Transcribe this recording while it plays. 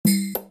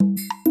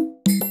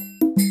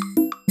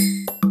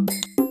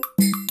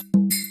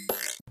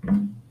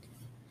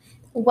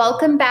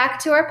Welcome back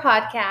to our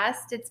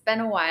podcast. It's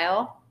been a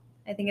while.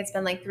 I think it's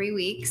been like 3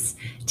 weeks.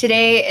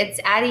 Today it's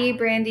Addie,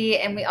 Brandy,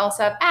 and we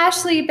also have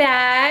Ashley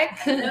back.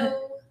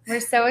 Hello. We're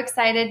so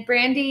excited.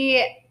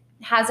 Brandy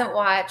hasn't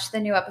watched the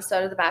new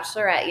episode of The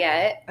Bachelorette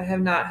yet. I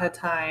have not had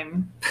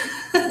time.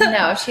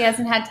 No, she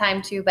hasn't had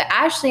time to, but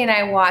Ashley and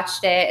I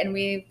watched it and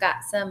we've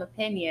got some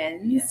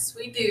opinions. Yes,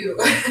 we do.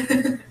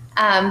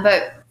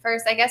 But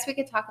first, I guess we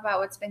could talk about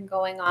what's been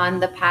going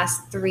on the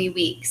past 3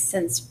 weeks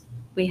since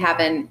we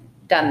haven't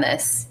done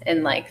this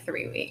in like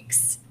 3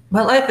 weeks.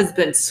 My life has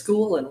been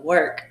school and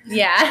work.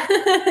 Yeah.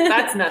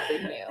 That's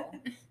nothing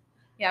new.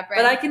 Yeah,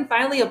 But I can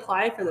finally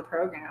apply for the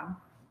program.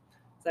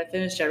 So I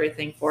finished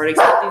everything for it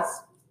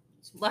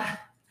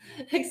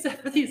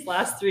except for these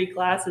last 3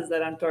 classes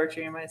that I'm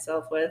torturing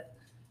myself with.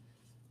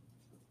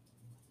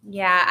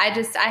 Yeah,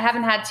 I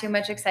haven't had too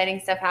much exciting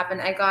stuff happen.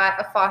 I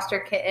got a foster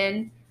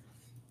kitten.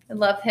 I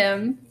love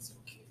him.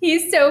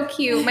 He's so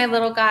cute, my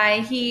little guy.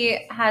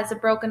 He has a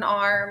broken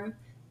arm,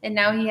 and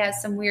now he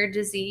has some weird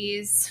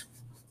disease.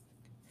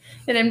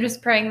 And I'm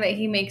just praying that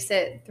he makes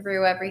it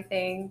through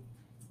everything.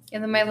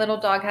 And then my little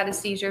dog had a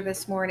seizure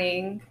this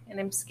morning, and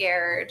I'm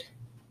scared.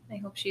 I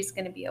hope she's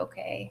going to be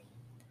okay.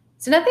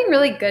 So nothing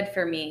really good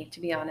for me, to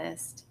be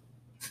honest.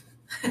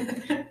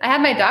 I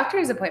had my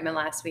doctor's appointment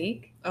last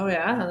week. Oh,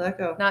 yeah? How'd that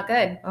go? Not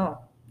good. Oh.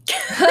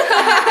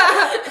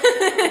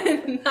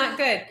 Not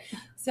good.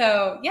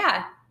 So,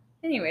 yeah.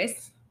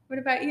 Anyways, what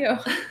about you?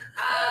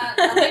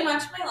 Nothing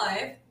much in my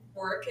life.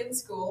 Work and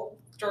school.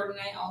 Jordan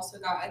and I also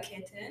got a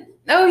kitten.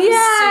 Oh,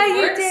 yeah,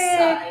 Super you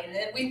did.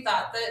 excited. We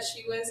thought that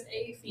she was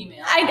a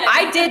female.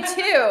 I did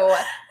too.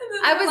 And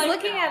then I we're was like,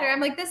 looking no. at her. I'm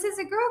like, this is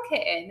a girl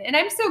kitten. And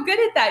I'm so good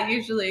at that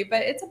usually,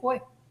 but it's a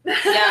boy.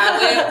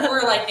 Yeah, we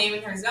were like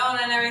naming her Zona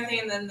and everything,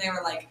 and then they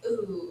were like,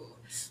 ooh,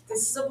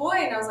 this is a boy.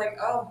 And I was like,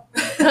 oh,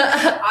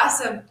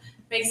 awesome.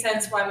 Makes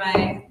sense why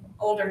my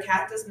older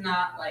cat does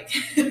not like.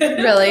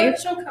 Really?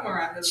 She'll come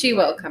around. She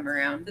will come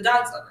around. The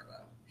dogs love her,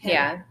 though. Him.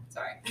 Yeah.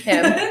 Sorry.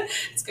 Him.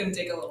 It's going to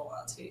take a little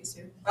while to get used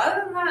to. But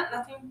other than that,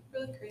 nothing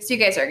really crazy. So you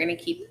guys are going to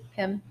keep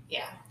him?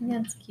 Yeah. Yeah,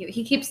 that's cute.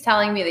 He keeps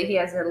telling me that he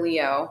has a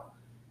Leo.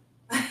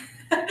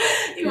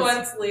 He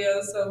wants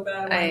Leo so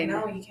bad. I Like,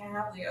 know. no, you can't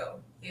have Leo.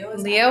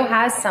 Leo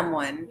has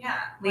someone. Yeah.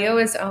 Leo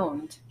is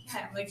owned.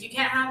 Yeah, like you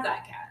can't have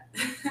that cat.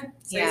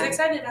 So Yeah. he's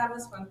excited to have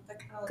this one. That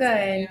kind of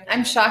Good.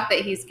 I'm shocked that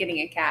he's getting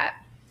a cat.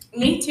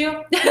 Me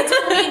too. He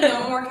told me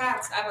no more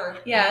cats ever.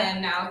 Yeah.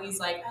 And now he's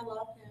like, I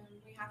love him.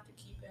 We have to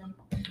keep him.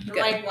 I'm Good.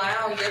 like,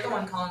 wow, you're the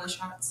one calling the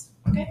shots.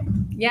 Okay.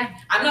 Yeah.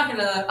 I'm not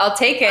gonna. I'll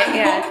take it. I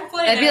Yeah. won't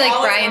complain. That'd be I like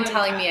always Brian wanted a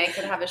telling cat. me I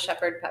could have a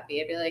shepherd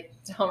puppy. I'd be like,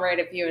 all right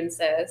if you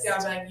insist. Yeah, I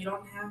was like, you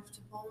don't have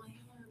to pull my hands.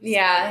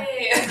 Yeah.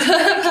 Hey.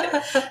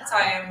 That's how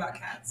I am about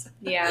cats.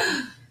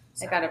 Yeah.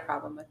 So, I got a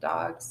problem with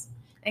dogs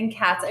and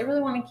cats. I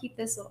really want to keep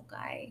this little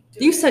guy.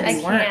 You said I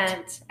you weren't.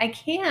 can't. I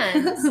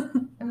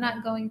can't. I'm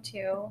not going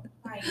to.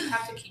 why, you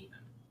have to keep him.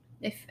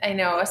 If I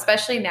know,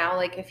 especially now,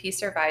 like if he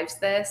survives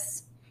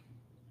this,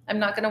 I'm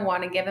not going to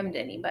want to give him to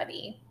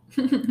anybody.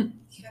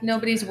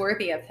 Nobody's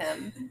worthy of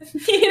him.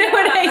 You know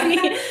what I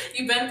mean?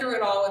 You've been through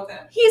it all with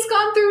him. He's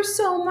gone through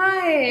so much.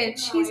 No,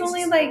 He's he's only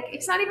just like, okay.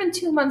 he's not even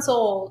 2 months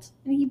old.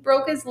 And he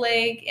broke his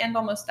leg and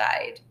almost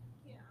died.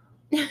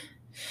 Yeah.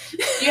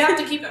 You have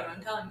to keep him,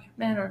 I'm telling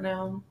you. I don't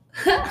know.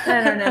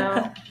 I don't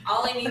know.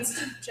 All he needs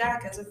is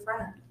Jack as a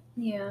friend.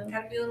 Yeah.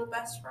 Gotta be little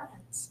best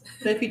friends.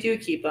 But if you do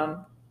keep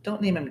him,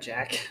 don't name him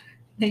Jack.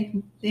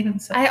 Name him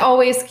something. I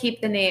always keep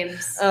the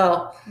names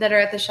Oh. that are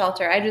at the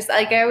shelter. I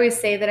always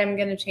say that I'm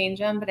going to change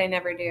them, but I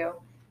never do.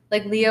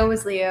 Like Leo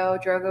is Leo,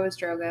 Drogo is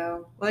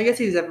Drogo. Well, I guess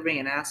he's ever being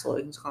an asshole.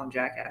 You can just call him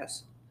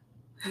Jackass.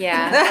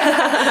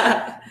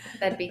 Yeah,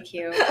 that'd be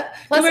cute.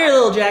 Come here,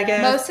 little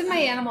jackass. Most of my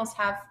animals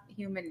have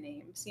human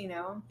names, you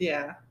know?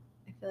 Yeah.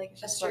 I feel like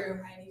it's That's just what, true,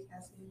 Heidi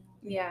Cassidy.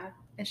 yeah,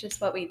 it's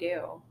just what we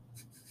do.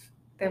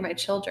 They're my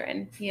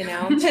children, you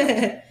know?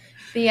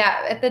 But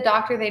yeah, at the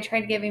doctor, they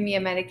tried giving me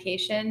a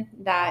medication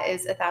that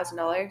is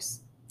 $1,000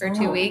 for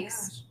 2 Oh,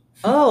 weeks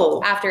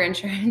Oh. after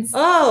insurance.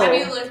 Have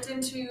you Oh. looked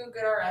into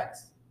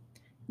GoodRx?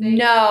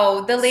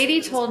 No, the lady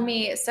told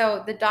me,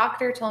 so the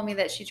doctor told me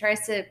that she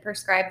tries to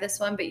prescribe this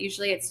one, but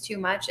usually it's too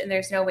much and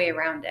there's no way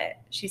around it.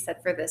 She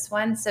said for this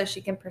one, so she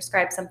can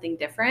prescribe something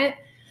different.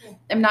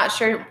 I'm not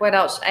sure what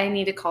else. I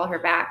need to call her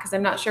back because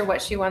I'm not sure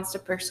what she wants to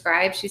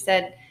prescribe. She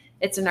said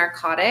it's a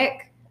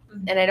narcotic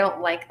and I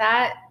don't like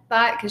that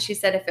thought because she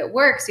said if it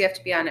works, you have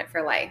to be on it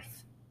for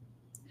life.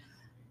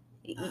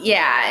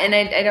 Yeah, and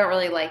I don't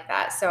really like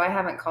that. So I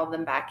haven't called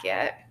them back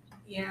yet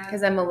Yeah.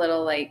 because I'm a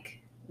little like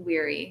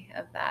weary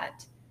of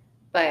that.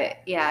 But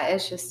yeah,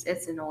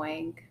 it's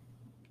annoying.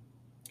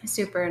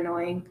 Super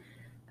annoying.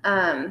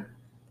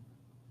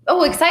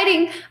 Oh,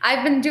 exciting.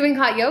 I've been doing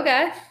hot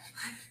yoga.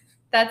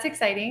 That's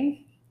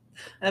exciting.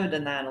 I haven't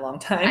done that in a long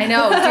time. I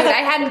know, dude.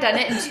 I hadn't done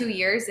it in 2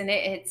 years and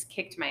it's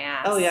kicked my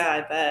ass. Oh, yeah,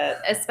 I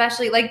bet.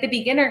 Especially like the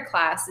beginner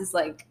class is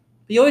like,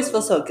 You always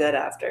feel so good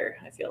after,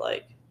 I feel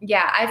like.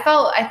 yeah,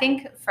 I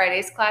think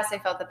Friday's class I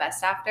felt the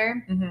best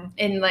after. Mm-hmm.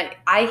 And like,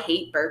 I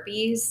hate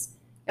burpees.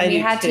 And I we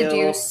do had to too.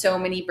 do so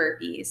many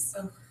burpees.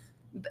 Ugh.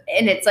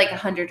 and it's like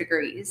 100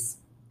 degrees.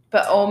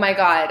 But oh my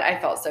God, I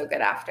felt so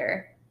good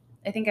after.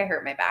 I think I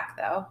hurt my back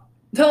though.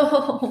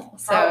 No.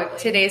 So Probably.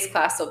 today's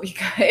class will be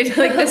good.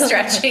 Like the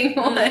stretching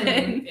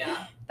one.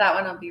 Yeah. That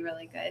one will be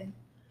really good.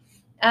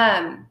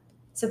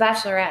 So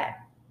Bachelorette,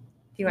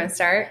 do you want to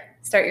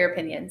start your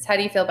opinions? How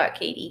do you feel about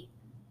Katie?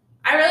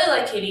 I really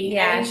like Katie.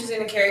 Yeah. I think she's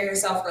going to carry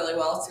herself really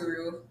well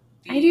through.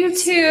 I do too.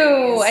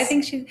 series. I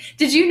think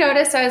did you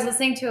notice I was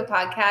listening to a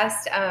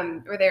podcast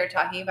where they were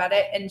talking about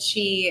it, and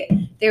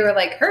they were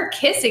like, her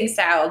kissing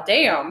style,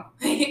 damn.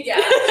 Yeah.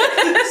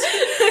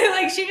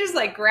 Like she just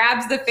like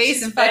grabs the face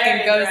She's and fucking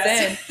very goes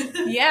aggressive.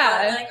 in.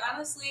 Yeah. But, like,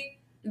 honestly,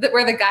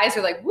 Where the guys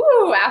are like,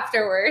 woo,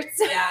 afterwards.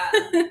 yeah.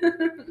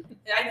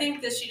 I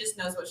think that she just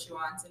knows what she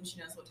wants and she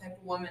knows what type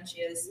of woman she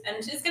is. And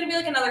it's going to be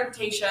like another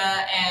Tasha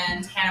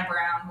and Hannah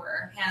Brown,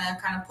 where Hannah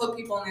kind of put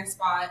people in their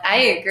spot. I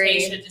and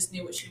agree. Tasha just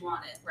knew what she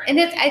wanted. Right. And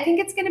I think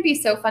it's going to be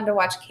so fun to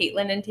watch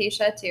Caitlyn and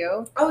Tasha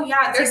too. Oh,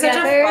 yeah. They're such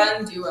Together. a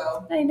fun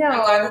duo. I I'm glad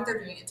know. that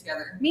they're doing it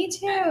together. Me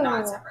too. And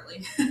not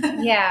separately.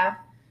 Yeah.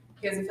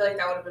 Because I feel like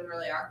that would have been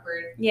really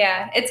awkward.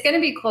 Yeah. It's going to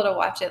be cool to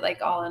watch it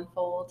like all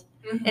unfold.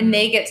 Mm-hmm. And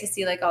they get to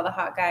see like all the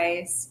hot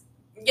guys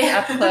yeah.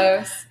 up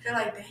close. They're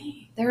like,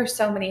 dang. There were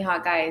so many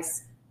hot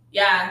guys.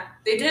 Yeah,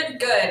 they did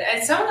good.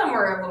 And some of them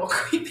were a little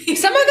creepy.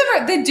 Some of them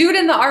are the dude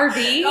in the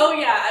RV. Oh,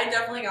 yeah. I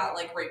definitely got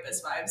like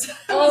rapist vibes.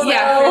 Oh,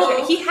 yeah, no. for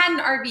sure. He had an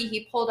RV.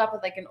 He pulled up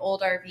with like an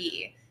old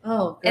RV.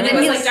 Oh, And And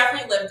then it was he like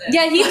definitely lived in.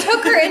 Yeah, he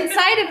took her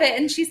inside of it,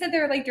 and she said they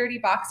were like dirty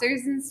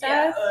boxers and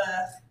Yeah, stuff.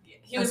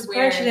 he I'm was surprised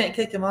weird. she didn't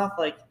kick him off.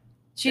 Like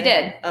She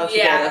did. Oh, she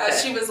Yeah, did.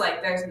 Okay. she was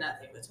like, there's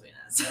nothing between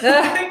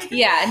us.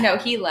 Yeah, no,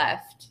 he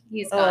left.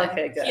 He's Oh, gone.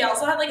 okay, good. He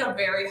also had like a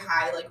very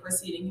high, like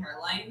receding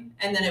hairline,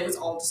 and then it was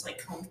all just like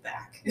combed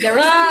back. There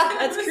was-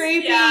 That's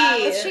creepy. Yeah,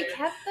 But she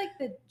kept like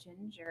the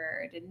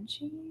ginger, didn't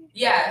she?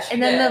 Yeah, she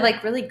And then did. the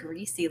like really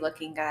greasy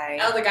looking guy.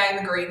 oh, the guy in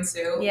the green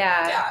suit.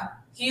 Yeah. Yeah,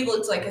 he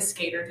looked like a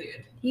skater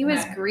dude. He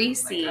was And I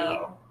greasy. like,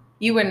 oh,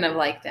 You wouldn't have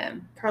liked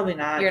him. Probably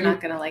not. You're not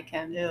gonna like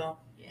him. Ew.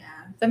 yeah.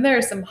 Then there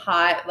are some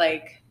hot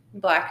like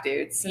black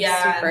dudes. Some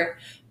Yeah. super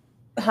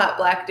hot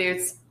black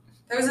dudes.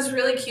 There was this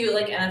really cute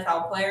like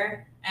NFL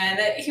player, and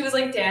he was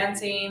like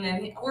dancing,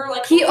 and we were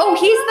like, He's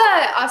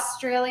the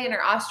Australian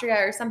or Austria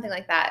or something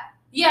like that.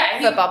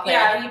 yeah, football player.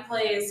 Yeah, he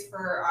plays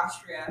for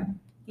Austria.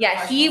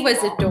 Yeah, he was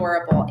Football.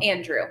 adorable.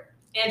 Andrew.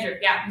 Andrew,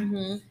 yeah,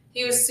 Mm-hmm.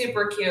 he was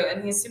super cute,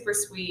 and he's super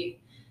sweet.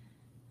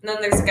 And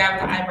then there's a guy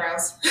with the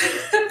eyebrows,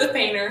 the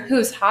painter.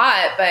 Who's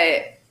hot,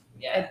 but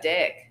Yeah, a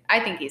dick. I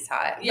think he's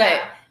hot. But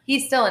yeah.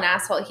 he's still an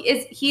asshole.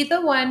 Is he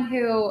the one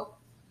who?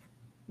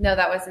 No,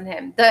 that wasn't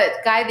him. The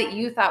guy that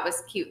you thought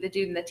was cute, the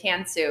dude in the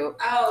tan suit,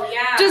 Oh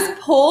yeah. just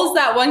pulls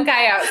that one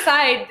guy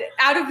outside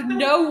out of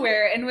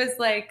nowhere and was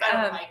like,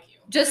 I don't like you.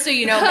 "Just so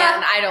you know,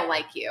 man, I don't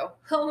like you."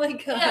 Oh my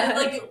god. Yeah,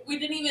 like we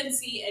didn't even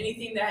see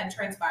anything that had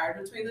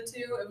transpired between the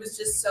two. It was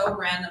just so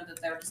random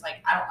that they were just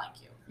like, I don't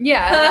like you.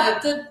 Yeah,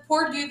 And the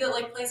poor dude that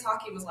like plays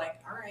hockey was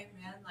like, all right,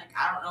 man, like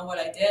I don't know what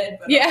I did,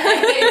 but Yeah.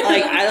 okay."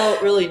 Like I don't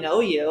really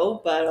know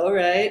you, but all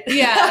right.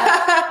 yeah.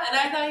 And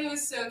I thought he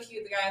was so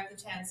cute, the guy with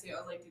the tan suit. I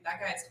was like, dude, that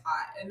guy's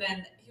hot. And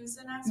then he was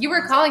so nice. You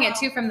were calling it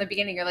too from the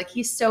beginning. You're like,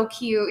 "He's so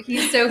cute.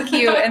 He's so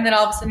cute," and then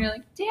all of a sudden you're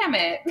like, "Damn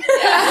it!" Yeah,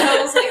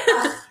 I was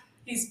like, "Ugh,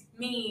 he's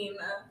mean.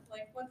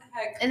 Like, what the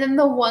heck? And then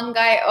the one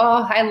guy,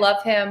 oh, I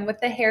love him with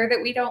the hair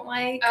that we don't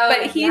like, Oh,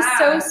 but he's yeah.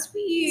 so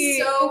sweet.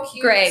 He's so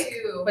cute Greg.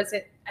 too. Was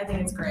it? I think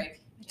it's Greg.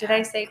 Did Yeah.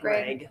 I say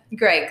Greg?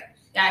 Greg.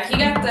 Yeah, he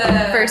got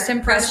the First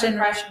impression.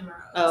 rose.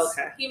 Oh,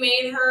 okay. He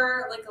made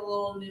her like a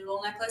little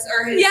noodle necklace,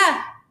 or his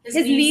Yeah, his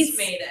his niece niece.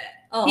 made it.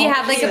 Oh, he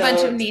had like a bunch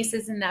of cute.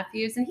 nieces and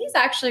nephews, and he's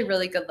actually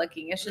really good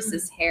looking. It's just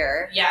his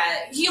hair. Yeah,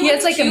 He looked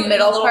has, like, a cute in the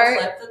middle little part.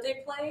 clip that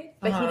they played.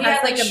 But Uh-huh. he He has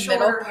had like a short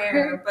middle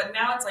hair, part. but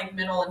now it's like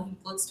middle, and he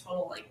looks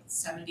total like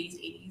 70s,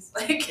 80s.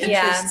 Like it's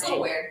Yeah. just so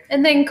weird.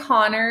 And then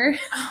Connor.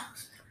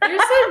 There's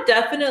some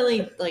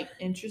definitely like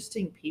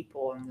interesting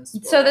people in this.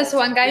 So this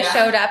world. one guy Yeah.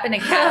 showed up in a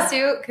cat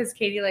suit because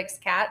Katie likes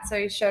cats. So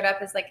he showed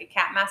up as like a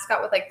cat mascot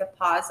with like the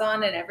paws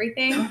on and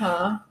everything.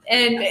 Uh-huh.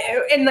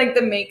 and like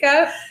the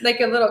makeup,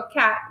 like a little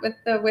cat with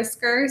the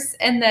whiskers.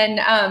 And then,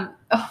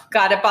 oh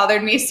God, it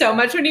bothered me so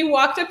much when he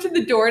walked up to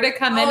the door to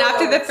come in Oh.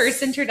 after the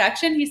first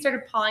introduction. He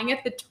started pawing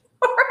at the door.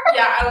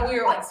 Yeah, we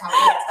were like, stop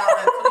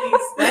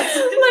it,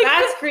 please.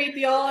 That's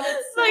creepy all on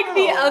itself. Like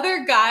the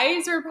other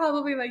guys were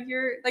probably like,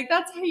 "You're like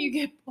that's how you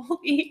get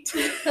bullied."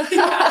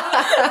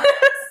 Yeah.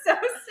 So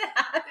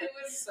sad. It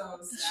was so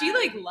sad. She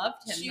like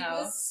loved him she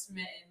though. was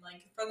smitten.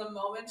 Like from the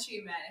moment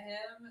she met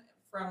him,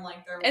 from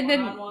like their And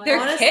then one-on-one. their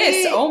Honestly-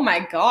 kiss. Oh my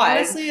God.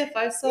 Honestly, if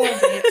I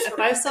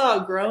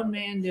saw a grown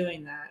man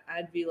doing that,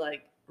 I'd be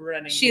like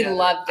running. She the other-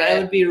 loved I it.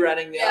 would be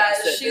running the Yeah,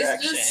 opposite she's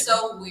direction. just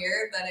so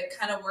weird that it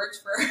kind of worked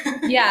for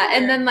her. Yeah,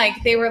 and then like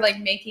they were like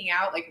making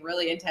out like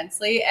really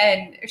intensely,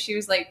 and she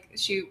was like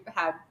she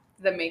had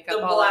the makeup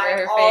the all black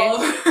over her all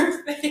face, over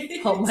her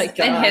face. Oh my god.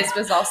 and his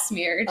was all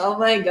smeared. Oh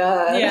my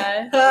god.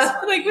 Yeah,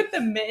 like with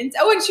the mittens.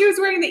 Oh, and she was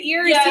wearing the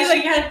ears. Yeah, too, she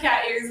like had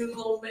cat ears and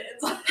little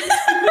mittens.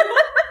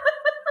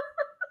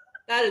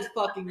 That is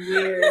fucking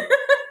weird.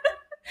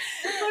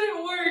 But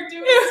it worked.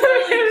 It It's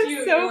really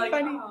cute. So You're like,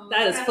 funny. oh,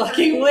 That is yeah.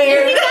 fucking And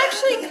weird. he's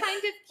actually kind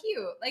of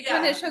cute. Like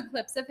when Yeah. it showed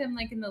clips of him,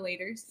 like in the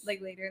later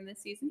in the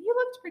season, he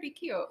looked pretty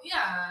cute.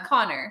 Yeah.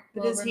 Connor.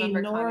 But We'll is he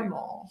remember Connor.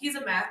 normal? He's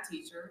a math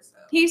teacher, so.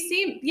 He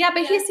seemed,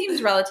 but he Yeah.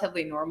 seems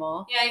relatively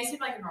normal. Yeah, he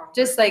seemed like a normal.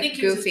 Just, person. like, I think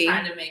he was goofy. just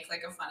trying to make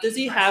like a funny. Does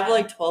he have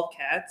impression. like 12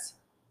 cats?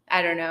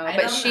 I don't know, I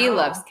but don't she know.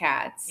 loves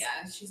cats.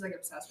 Yeah, she's like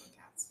obsessed with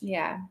cats.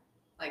 Yeah.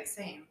 Like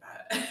same,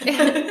 but.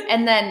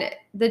 And then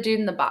the dude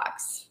in the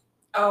box,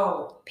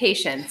 Oh,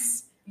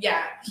 Patience.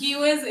 yeah, he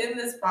was in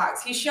this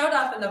box. He showed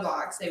up in the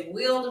box. They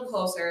wheeled him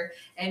closer,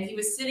 and he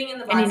was sitting in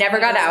the box. And he never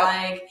got was out.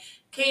 Like,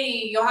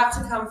 Katie, you'll have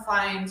to come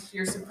find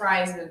your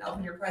surprise and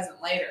open your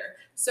present later.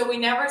 So we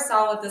never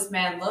saw what this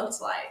man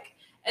looked like.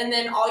 And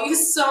then all you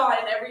saw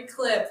in every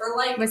clip, for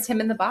like Was him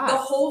in the box. the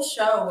whole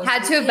show, was Had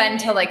just to have been him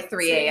till like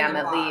 3 sitting in a.m. the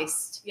at box.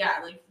 least. Yeah,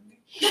 like.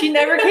 She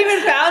never came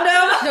and found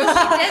him? No,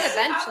 she did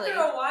eventually.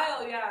 After a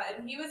while, yeah,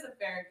 and he was a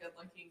very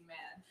good-looking man.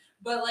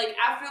 But like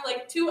after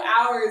like 2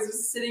 hours of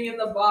sitting in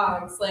the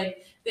box,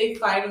 like they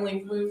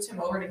finally moved him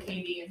over to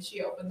Katie, and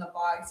she opened the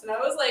box, and I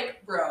was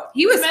like, "Bro,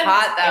 He was this man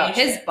hot has though.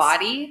 His patience."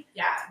 body.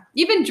 Yeah,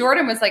 Even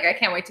Jordan was like, I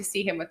can't wait to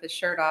see him with his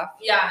shirt off.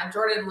 yeah. And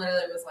Jordan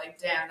literally was like,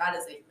 "Damn, that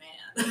is a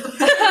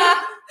man."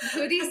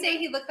 Who did he say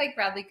he looked like?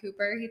 Bradley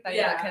Cooper. He thought he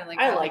Yeah. looked kind of like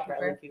I Bradley like Cooper.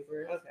 Bradley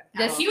Cooper. Okay.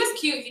 Yeah, This- he was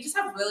cute. He just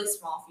had really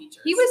small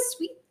features. He was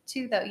sweet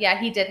too, though. Yeah,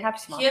 he did have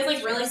small. He has like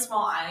features. really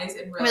small eyes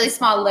and Really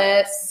small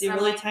lips. Is he And I'm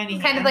really like, tiny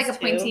kind of like a hands,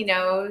 pointy too?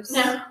 nose.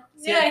 No.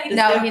 Yeah, he Does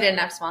No, he- he didn't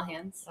have small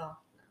hands. Oh.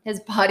 His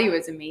body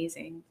was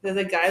amazing.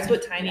 The guys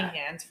with tiny Yeah.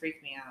 hands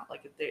freak me out.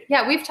 Like if they're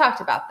Yeah, we've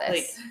talked about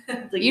this.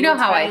 like You know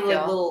little how I tiny, like,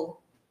 feel.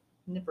 little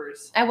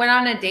nippers. I went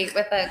on a date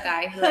with a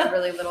guy who had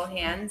really little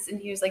hands, and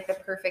he was like the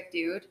perfect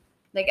dude.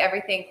 Like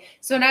everything.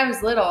 So when I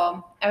was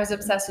little, I was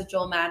obsessed with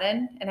Joel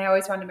Madden, and I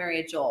always wanted to marry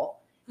a Joel.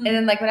 Hmm. And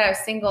then like when I was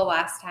single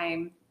last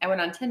time, I went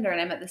on Tinder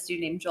and I met this dude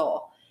named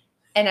Joel.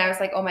 And I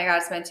was like, oh my God,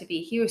 it's meant to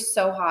be. He was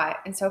so hot.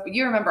 And so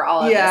you remember all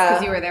of this Yeah.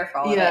 because you were there for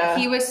all Yeah. of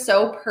it. He was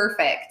so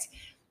perfect.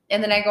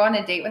 And then I go on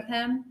a date with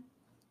him,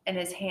 and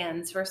his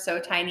hands were so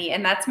tiny.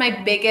 And that's my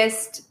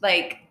biggest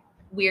like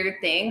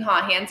weird thing,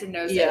 hot hands and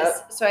noses.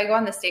 Yep. So I go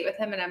on this date with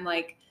him, and I'm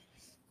like,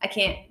 I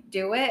can't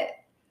do it.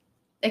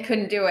 I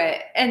couldn't do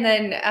it. And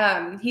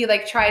then he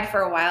like tried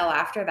for a while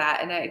after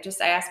that. And I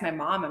asked my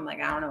mom, I'm like,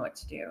 I don't know what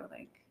to do.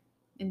 Like,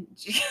 and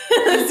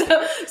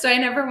so I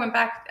never went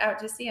back out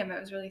to see him. It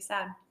was really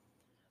sad.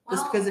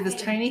 Just Well, because of his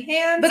hey. tiny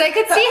hands. But I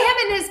could see him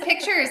in his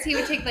pictures. He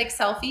would take like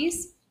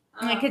selfies.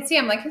 And I Oh. could see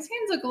him like his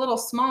hands look a little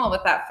small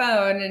with that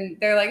phone. And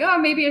they're like, oh,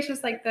 maybe it's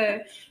just like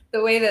the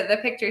way that the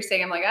pictures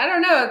say. I'm like, I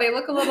don't know. They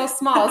look a little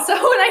small. So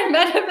when I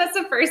met him, that's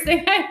the first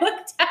thing I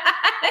looked at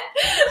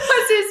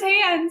was his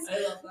hands.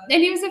 I love that.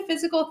 And he was a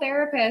physical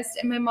therapist.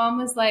 And my mom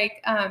was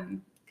like,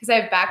 because I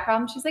have back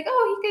problems. She's like,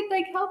 oh, he could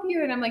like help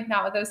you. And I'm like,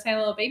 not with those tiny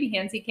little baby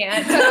hands. He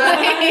can't. So,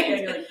 Yeah,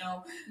 you're like, like,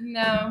 no.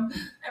 no.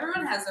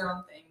 Everyone has their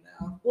own thing,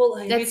 though. well,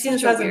 have you That's seen the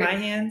such a size of weird- my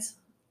hands?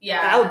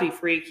 Yeah. That would be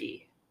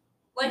freaky.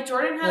 Like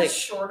Jordan has Like-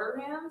 shorter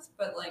hands,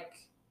 but like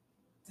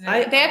They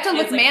have to he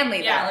look has, like-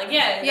 manly, Yeah, though. like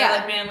yeah, Yeah. they're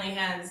like manly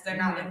hands. They're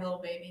not like little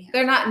baby hands.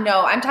 They're not,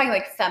 no, I'm talking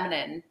like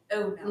feminine.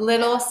 Oh no.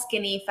 Little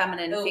skinny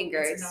feminine Oh,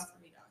 fingers. It's enough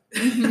for me,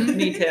 dog. Mhm.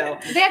 Me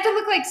too. They have to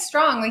look like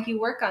strong, like you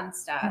work on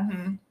stuff.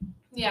 Mhm.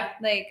 Yeah.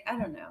 Like, I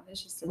don't know.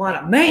 It's just What a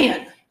thing.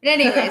 man. But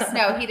anyways,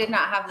 no, he did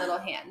not have little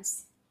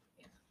hands.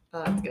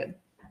 Oh, that's good.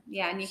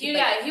 Yeah, and you He, could,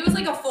 like, yeah, he was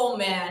like a full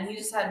man. He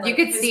just had like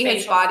you could see his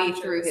facial body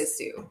features. through his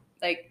suit.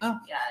 Like,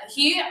 Yeah,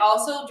 he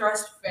also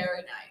dressed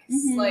very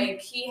nice. Mhm.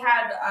 Like he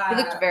had. he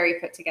looked very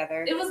put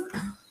together. It was.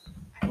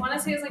 I want to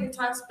say it was like a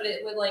tux, but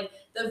it would like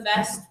the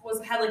vest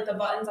had like the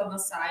buttons on the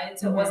side,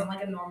 so Mhm. it wasn't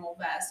like a normal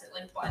vest. It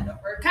like buttoned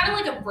over, kind of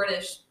like a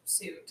British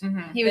suit.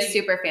 Mm-hmm. He was They-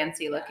 super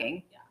fancy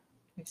looking. Yeah,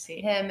 Let me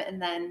see. Him,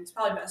 and then he's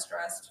probably best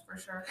dressed for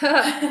sure.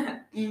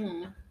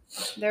 mhm.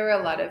 There were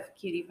a lot of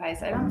cutie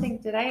pies. I don't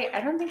think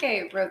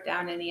I wrote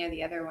down any of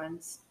the other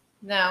ones.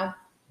 No.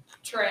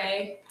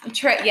 Trey.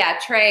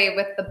 Trey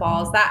with the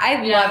balls. That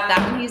I Yeah. love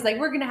that when he's like,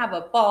 we're gonna have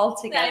a ball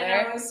I together.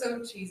 know, it was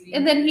so cheesy.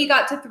 And then he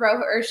got to throw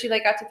her, or she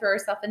like got to throw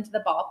herself into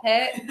the ball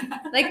pit.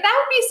 Like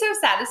that would be so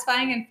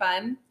satisfying and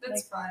fun.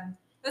 That's fun.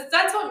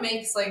 That's what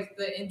makes like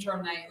the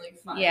intro night like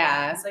fun.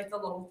 Yeah. It's like the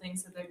little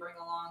things that they bring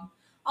along.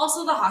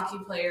 Also, the hockey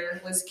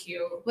player was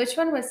cute. Which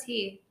one was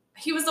he?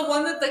 He was the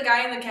one that the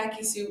guy in the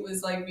khaki suit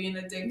was like being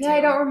a dick to. Yeah,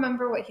 I don't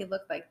remember what he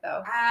looked like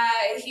though.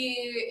 He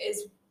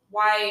is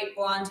white,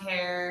 blonde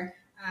hair,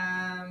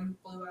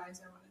 blue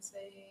eyes. I want to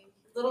say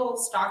little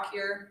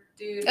stockier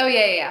dude. Oh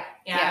yeah.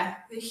 yeah.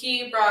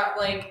 He brought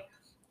like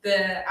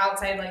the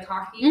outside like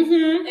hockey,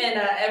 Mm-hmm. and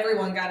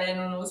everyone got in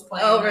when it was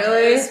playing. Oh,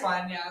 really? It was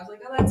fun. Yeah, I was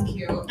like, oh, that's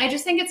cute. I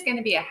just think it's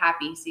gonna be a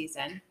happy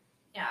season.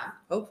 Yeah.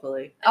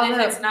 Hopefully. And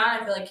Although- if it's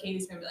not, I feel like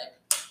Katie's gonna be like.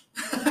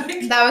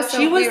 That was so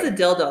She was weird.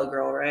 the dildo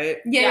girl, right?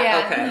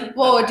 yeah. Okay. Mhm.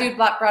 Well, a Okay. dude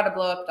brought a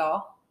blow up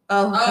doll.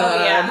 Oh, Oh,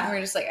 God. yeah. And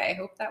we're just like, I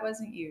hope that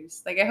wasn't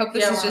used. Like, I hope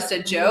this Yeah, is we're just a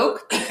like,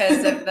 joke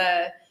because of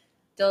the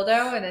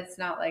dildo and it's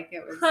not like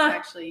it was Huh.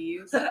 actually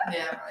used.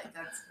 Yeah, like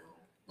that's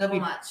a That'd be little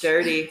much.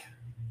 dirty.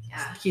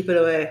 Yeah. Keep it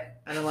away.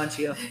 I don't want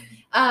you.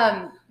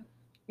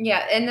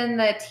 Yeah, and then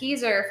the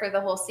teaser for the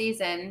whole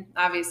season,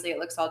 obviously it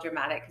looks all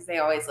dramatic because they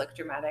always look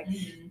dramatic.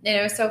 Mm-hmm. And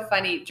it was so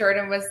funny.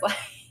 Jordan was like,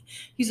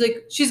 he's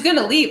like, she's going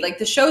to leave. Like,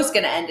 the show's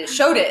going to end. It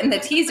showed it in the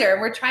teaser.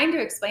 And we're trying to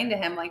explain to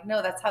him, like,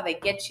 no, that's how they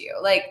get you.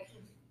 Like,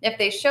 if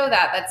they show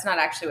that, that's not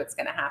actually what's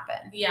going to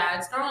happen. Yeah,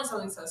 it's normally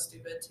something so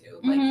stupid too.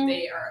 Like Mhm.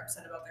 they are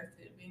upset about their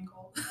food being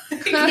cold.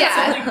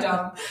 Yeah. Something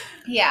dumb.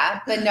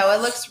 Yeah, but no,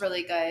 it looks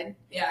really good.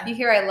 Yeah. You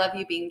hear I love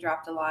you being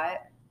dropped a lot.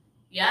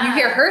 Yeah. You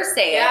hear her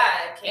say it. Yeah,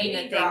 in the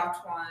Katie thing.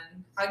 dropped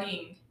one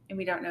hugging And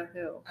we don't know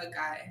who. a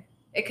guy.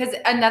 Because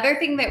another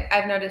thing that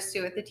I've noticed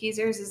too with the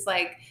teasers is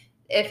like,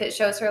 if it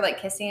shows her like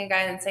kissing a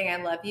guy and saying I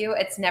love you,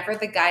 it's never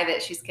the guy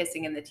that she's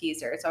kissing in the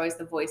teaser. It's always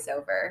the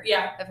voiceover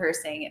Yeah. of her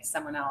saying it to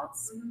someone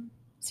else. Mhm.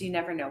 So you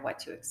never know what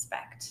to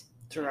expect.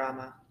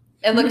 Drama.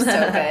 It looks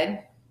so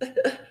good.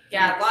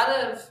 Yeah, a lot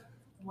of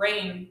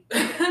rain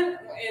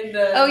in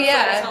the Oh,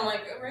 yeah. clips. I'm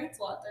like, it rains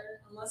a lot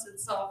there, unless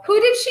it's soft. Who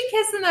did she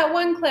kiss in that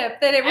one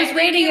clip that it was I think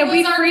raining it and we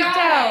was our freaked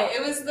guy. out?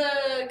 It was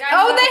the guy.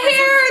 Oh, who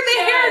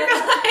the hair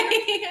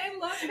Yeah. guy. I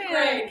love him.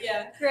 Greg,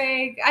 yeah.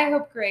 Greg. I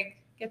hope Greg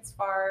gets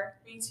far.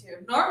 Me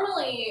too.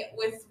 Normally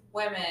with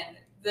women,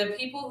 the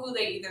people who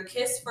they either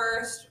kiss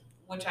first,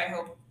 which I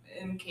hope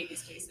in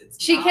Katie's case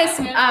it's She not kissed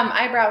him.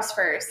 eyebrows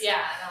first. Yeah,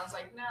 and I was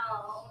like,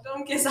 no,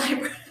 don't kiss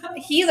eyebrows.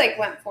 He like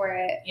went for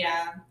it.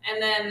 Yeah,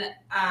 and then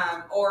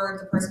or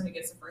the person who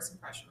gets the first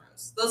impression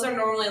rose. Those are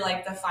normally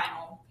like the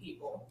final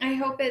people I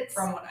hope it's.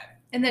 from what I.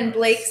 And then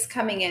Blake's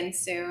coming in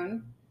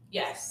soon.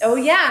 Yes. Oh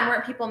yeah, and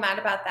weren't people mad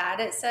about that?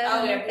 It said. Oh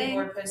on yeah, the people thing?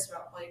 were pissed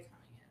about Blake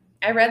coming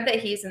in. I read that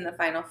he's in the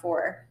final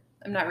four.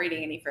 I'm not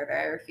reading any further.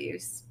 I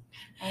refuse.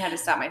 I had to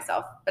stop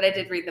myself, but I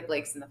did read that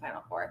Blake's in the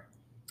final four.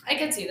 I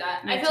can see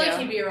that. Me I feel too. like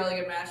he'd be a really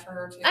good match for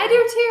her too. I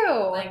do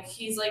too. Like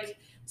he's like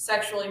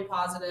sexually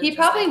positive. He just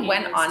probably like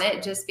went is, on it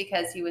too. just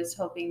because he was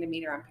hoping to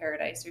meet her on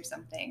Paradise or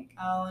something.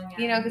 Oh yeah.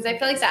 You know, because I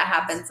feel like that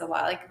happens a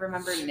lot. Like,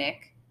 remember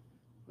Nick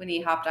when he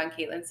hopped on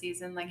Caitlyn's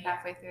season like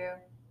halfway through?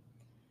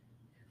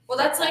 Well,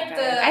 that's That like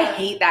guy. I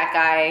hate that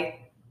guy,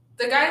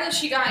 the guy that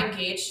she got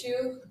engaged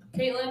to,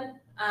 Caitlyn.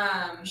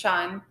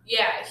 Sean.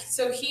 Yeah.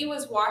 So he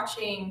was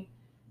watching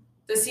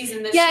the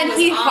season that Yeah, she and was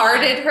he on.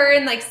 hearted her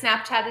and like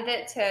Snapchatted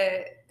it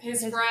to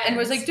his his- friend and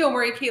was like, "Don't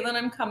worry, Caitlyn,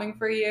 I'm coming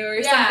for you," or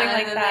yeah, something and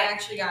like then that. They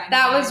actually got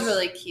That was engaged.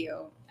 really cute.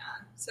 Yeah.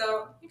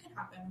 So it can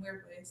happen.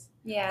 Weird ways.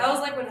 Yeah. That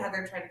was like when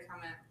Heather tried to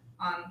comment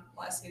on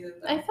last season.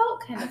 Though. I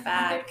felt kind of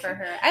bad for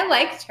her. I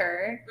liked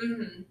her,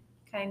 Mm-hmm.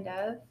 kind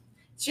of.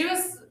 She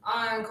was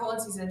on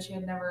Colin's season. She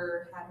had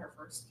never had her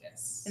first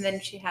kiss. And then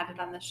she had it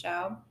on the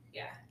show.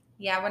 yeah.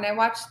 Yeah, when I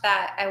watched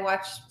that, I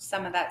watched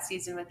some of that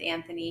season with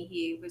Anthony.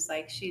 He was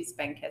like, she's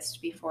been kissed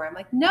before. I'm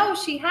like, no,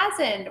 she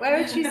hasn't. Why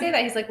would she say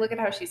that? He's like, look at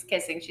how she's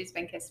kissing. She's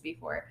been kissed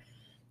before.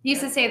 He used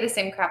to say the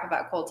same crap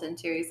about Colton,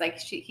 too. He's like,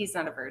 he's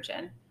not a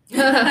virgin.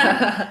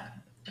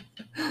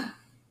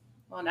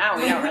 Well, now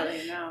we don't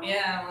really know.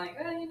 Yeah, I'm like,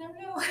 oh, you never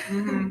know.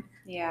 Mm-hmm.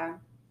 Yeah.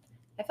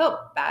 I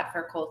felt bad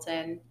for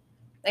Colton.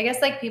 I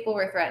guess like people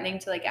were threatening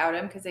to like out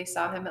him because they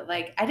saw him at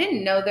like, I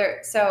didn't know there.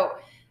 So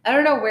I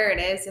don't know where it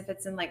is, if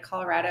it's in like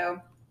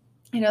Colorado.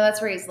 I know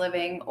that's where he's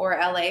living, or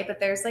LA, but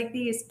there's like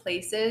these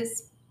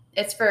places,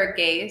 it's for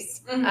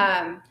gays,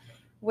 Mhm.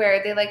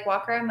 where they like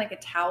walk around like a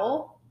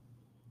towel.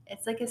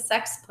 It's like a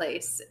sex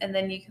place. And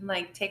then you can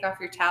like take off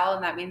your towel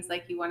and that means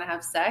like you want to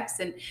have sex.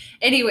 And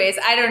anyways,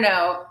 I don't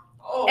know.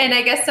 Oh. And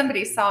I guess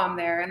somebody saw him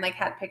there and like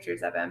had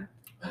pictures of him.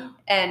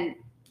 And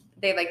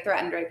they like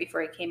threatened right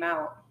before he came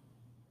out.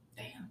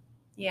 Damn.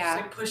 Yeah.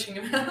 Just like pushing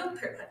him out.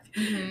 They're like,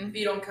 Mhm. if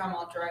you don't come,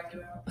 I'll drag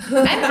you out.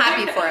 I'm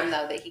happy for him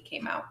though that he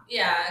came out.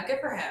 Yeah, good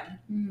for him.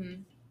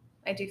 Mm-hmm.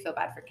 I do feel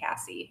bad for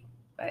Cassie,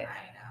 but I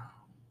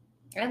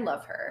know. I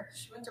love her.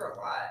 She went through a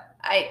lot.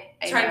 I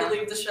Tried know. to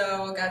leave the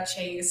show, got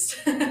chased.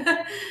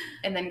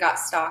 And then got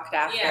stalked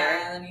after.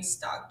 Yeah, and then he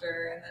stalked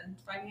her, and then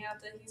finding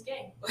out that he's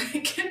gay.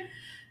 Like,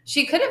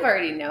 She could have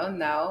already known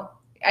though.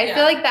 I Yeah.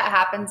 feel like that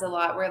happens a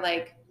lot where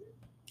like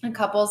a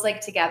couple's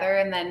like together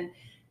and then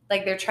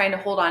like they're trying to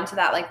hold on to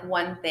that like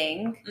one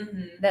thing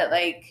that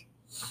like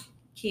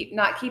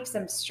keeps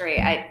them straight.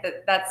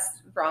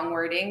 That's wrong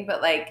wording,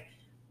 but like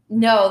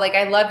no, like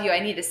I love you. I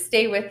need to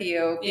stay with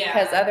you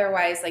because Yeah.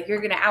 otherwise like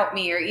you're gonna out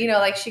me, or you know,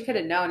 like she could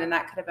have known and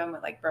that could have been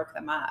what like broke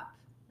them up.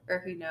 Or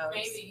who knows?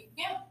 maybe.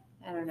 Yeah.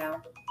 I don't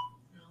know.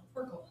 No,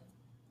 we're going.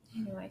 I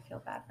know I feel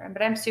bad for him,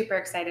 but I'm super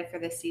excited for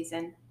this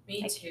season.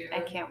 Me too. I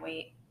can't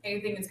wait. I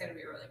think it's going to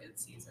be a really good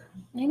season.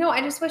 I know.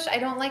 I just wish I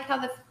don't like how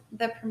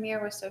the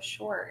premiere was so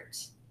short.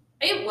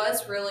 It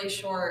was really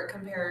short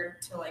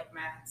compared to like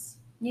Matt's.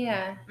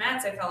 Yeah.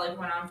 Matt's, I felt like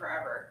went on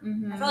forever.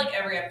 Mhm. I felt like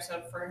every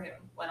episode for him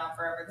went on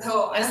forever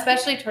though.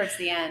 Especially towards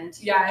the end.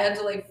 yeah, I had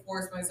to like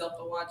force myself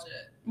to watch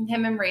it.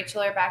 Him and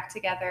Rachel are back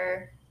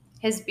together.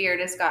 His beard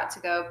has got to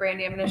go.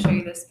 Brandy, I'm going to show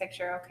you this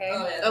picture, okay?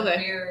 Oh yeah, the Okay.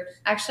 beard.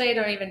 Actually, I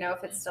don't even know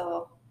if it's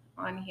still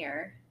on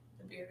here.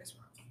 The beard is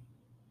rough.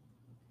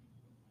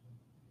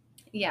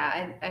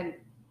 Yeah, and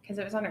because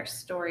it was on her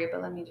story,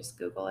 but let me just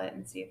Google it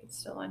and see if it's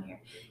still on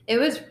here. It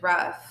was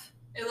rough.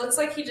 It looks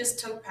like he just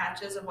took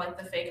patches of like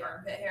the fake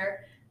armpit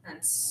hair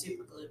and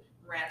super glued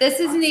random This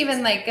isn't Fox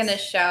even like seasons. gonna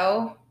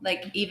show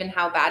like even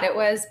how bad it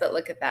was, but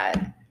look at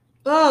that.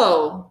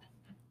 Oh,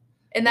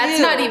 And that's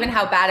not Ew. even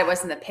how bad it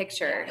was in the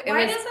picture. It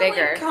Why was does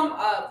bigger. it like come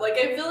up? Like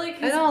I feel like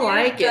his I don't beard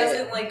like it.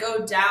 doesn't like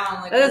go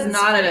down. Like That is on the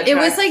not an screen. It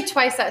was like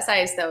twice that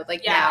size though,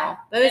 like Yeah. now.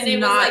 that is and it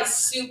not. was like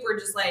super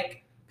just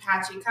like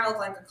patchy, kind of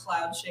like a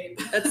cloud shape.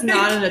 That's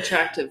not an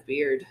attractive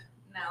beard.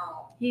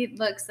 No, He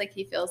looks like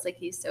he feels like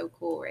he's so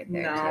cool right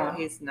there. No,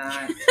 too. he's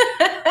not.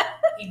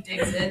 he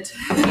digs it.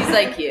 He's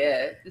like,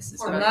 yeah, this is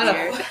Or my not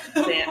beard.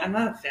 fan. I'm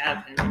not a fan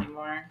of him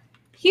anymore.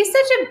 He's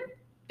such a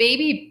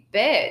baby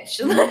bitch.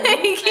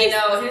 Like, I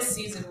know his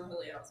season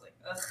really. I was like,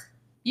 ugh,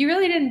 you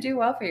really didn't do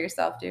well for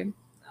yourself, dude.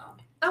 no.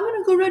 I'm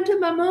gonna go run to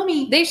my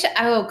mommy. They should.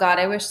 Oh God,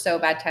 I wish so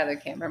bad Tyler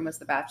Cameron was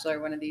the Bachelor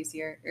one of these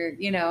years, or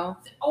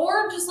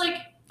Or just like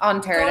on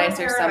go to Paradise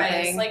or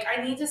something. Like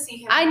I need to see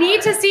him. I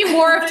need to more. see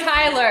more of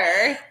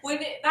Tyler.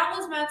 That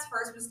was Matt's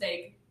first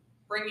mistake,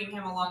 bringing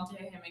him along to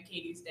him and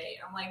Katie's date.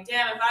 I'm like,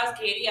 damn, if I was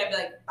Katie, I'd be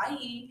like, bye.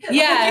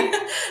 Yeah.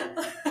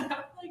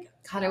 Like,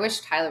 God, I wish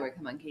Tyler would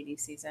come on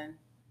Katie's season.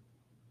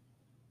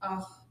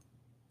 oh,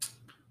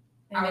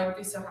 I know. would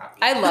be so happy.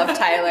 I love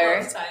Tyler. I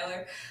love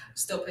Tyler.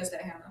 Still pissed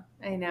at Hannah.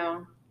 I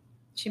know.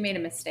 She made a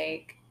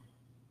mistake.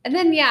 And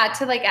then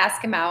to like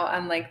ask him out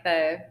on like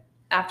the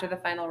after the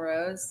final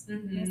rose.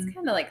 It's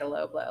kind of like a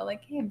low blow.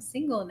 Like, hey, I'm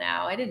single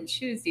now. I didn't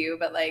choose you,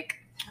 but like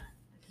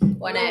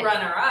wanna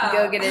runner up.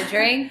 go get a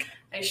drink.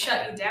 I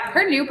shut you down.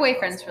 Her new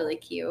boyfriend's really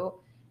cute.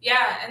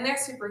 Yeah, and they're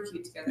super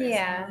cute together.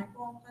 Yeah. So I'm like,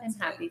 well, I'm that's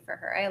good. happy for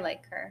her. I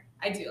like her.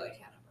 I do like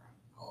Hannah Brown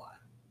a lot.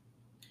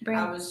 I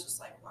Brand- was just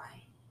like, why?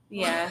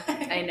 yeah,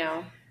 I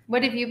know.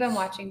 What have you been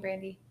watching,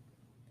 Brandy?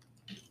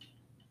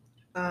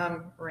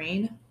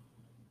 Rain.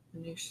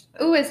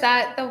 Ooh, is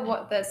that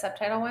the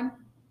subtitle one?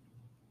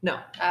 No.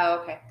 Oh,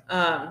 okay.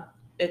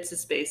 It's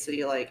just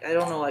basically like I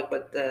don't know like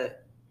what the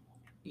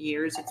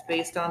years it's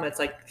based on. But it's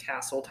like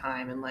castle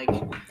time and like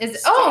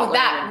Scotland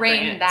that and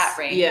rain, France. that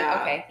rain. Yeah.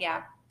 Okay,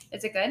 yeah.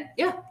 Is it good?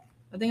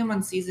 I think I'm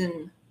on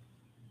season.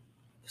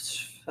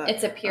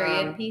 It's a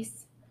period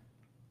piece,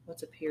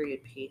 What's a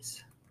period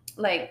piece?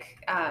 like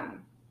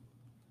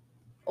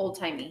old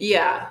timey.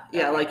 Yeah,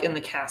 Okay. like in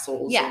the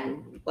castles. Yeah.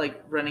 And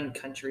like running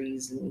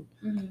countries and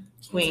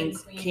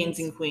Mm-hmm. kings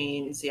and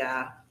queens.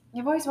 Yeah.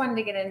 I've always wanted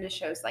to get into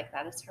shows like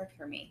that. It's hard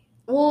for me.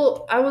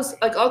 Well, I was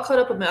like all caught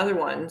up with my other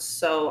ones,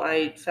 so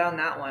I found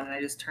that one and I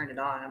just turned it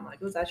on. I'm like,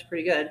 it was actually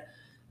pretty good.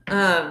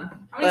 How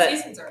But many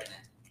seasons are in it?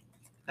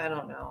 I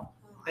don't know.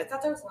 Oh, I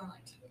thought there was only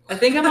like 2. I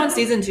think I'm on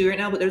season 2 right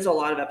now, but there's a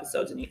lot of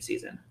episodes in each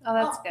season. Oh,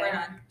 that's good. Right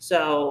on.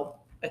 So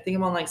I think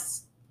I'm on like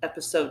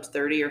episode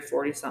 30 or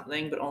 40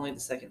 something, but only the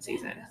second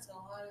season. That's a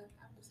lot of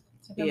episodes.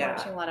 I've been Yeah.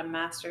 watching a lot of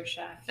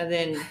MasterChef. And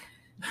then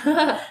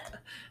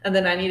and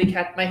then I need to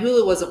catch my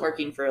Hulu wasn't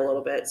working for a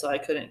little bit, so I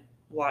couldn't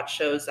watch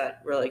shows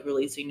that were like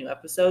releasing new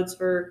episodes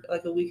for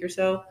like a week or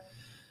so.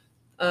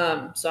 So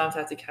I'm gonna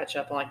have to catch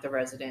up on like The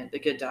Resident, The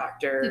Good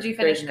Doctor. Did you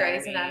finish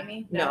Grey's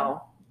Anatomy?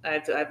 No. I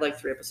have like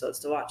 3 episodes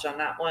to watch on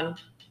that one.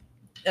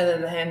 And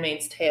then The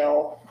Handmaid's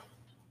Tale.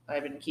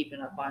 I've been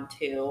keeping up on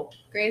too.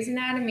 Grey's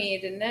Anatomy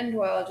didn't end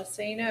well, just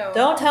so you know.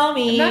 Don't tell I'm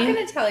me. not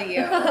gonna tell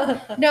you.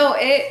 No,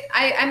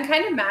 I'm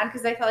kind of mad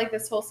because I felt like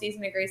this whole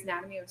season of Grey's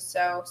Anatomy was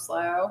so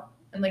slow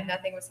and like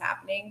nothing was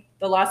happening.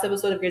 The last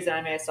episode of Grey's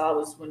Anatomy I saw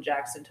was when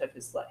Jackson took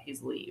his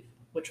leave,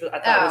 which was, I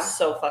thought was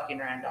so fucking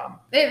random.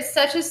 It was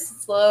such a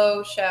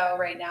slow show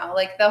right now.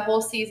 Like the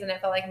whole season, I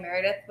felt like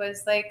Meredith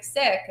was like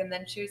sick, and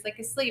then she was like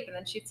asleep, and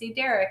then she'd see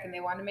Derek, and they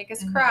wanted to make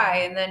us cry,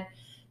 and then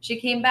she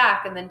came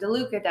back, and then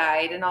DeLuca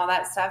died, and all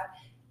that stuff.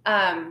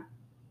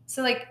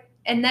 So like,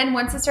 and then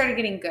once it started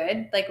getting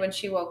good, like when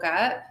she woke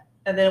up,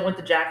 And then it went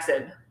to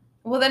Jackson.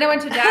 well, then I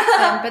went to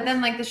Jackson, but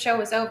then like the show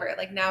was over.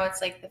 Like now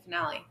it's like the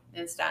finale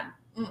and it's done.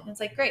 Mm. And it's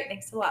like, great,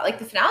 thanks a lot. Like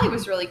the finale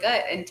was really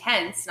good,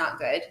 intense, not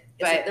good, Is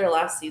but it their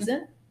last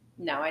season?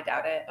 no, I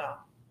doubt it. Oh.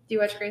 Do you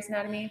watch Grey's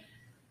Anatomy?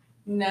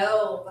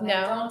 No, but No?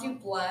 I don't do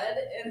blood.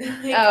 And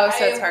like, Oh,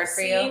 so it's I've hard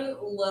for you? seen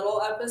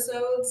little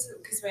episodes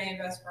because my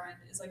best friend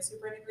is like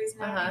super into Grey's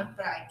Anatomy,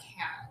 but I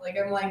can't. Like,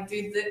 I'm like,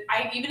 dude,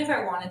 even if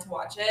I wanted to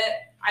watch it,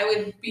 I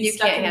would be You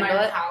stuck can't in my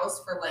handle it?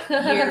 house for like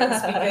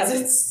years because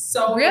it's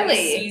so many Really?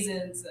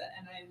 seasons,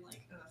 and I'm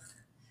like, ugh.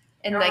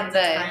 And I like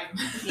don't have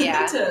the time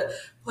yeah. to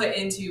put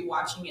into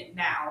watching it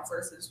now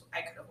versus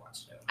I could have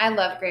watched it. I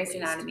love Grey's At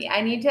least. Anatomy.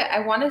 I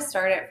want to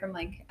start it from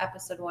like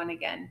episode 1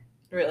 again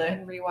Really?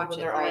 and rewatch When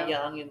it. they're all through.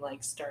 young and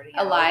like starting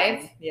out Alive?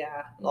 and-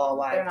 yeah, all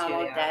alive They're not too.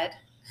 all Yeah. dead.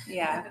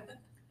 Yeah,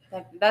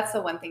 that's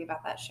the one thing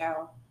about that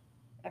show.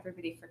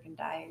 Everybody freaking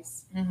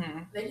dies. Mm-hmm.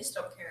 They just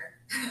don't care.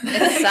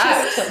 It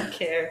sucks. Don't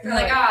care. They're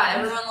like,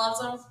 everyone loves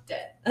them.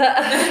 Dead.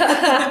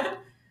 I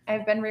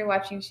I've been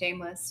rewatching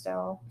Shameless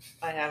still.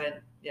 haven't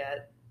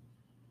yet.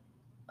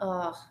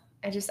 Ugh.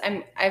 I've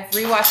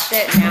rewatched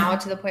it now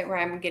to the point where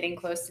I'm getting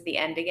close to the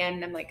end again.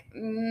 And I'm like,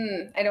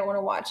 I don't want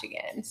to watch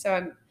again. So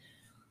I'm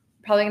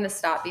probably going to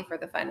stop before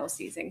the final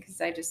season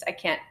because I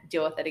can't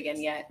deal with it again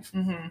yet.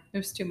 Mm-hmm. It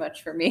was too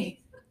much for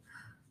me.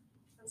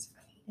 That's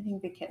funny. I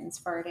think the kitten's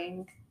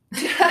farting.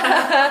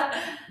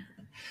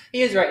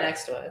 He is right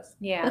next to us.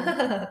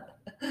 Yeah.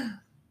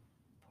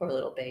 Poor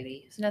little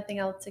baby. There's nothing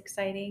else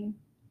exciting.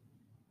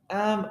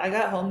 I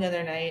got home the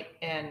other night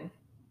and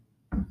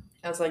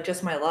I was like,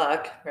 just my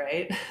luck,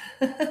 right?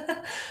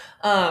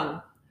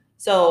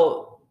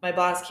 So my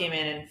boss came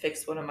in and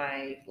fixed one of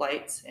my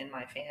lights in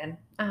my fan.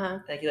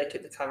 Like he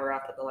took the cover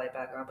off, put the light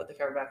back on, put the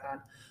cover back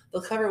on. The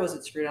cover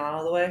wasn't screwed on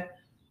all the way.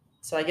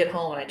 So I get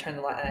home and I turn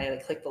the light and I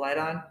click the light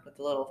on with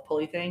the little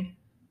pulley thing.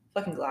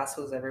 Fucking glass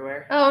goes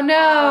everywhere. Oh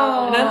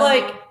no. And I'm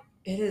like,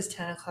 it is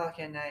 10 o'clock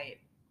at night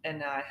and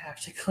now I have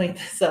to clean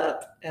this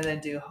up and then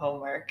do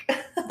homework.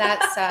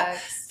 That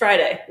sucks.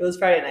 Friday. It was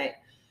Friday night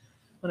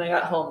when I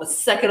got home. The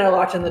second I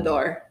walked in the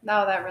door.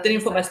 No, that really Didn't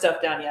even put my sucks.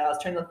 stuff down yet. I was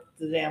turning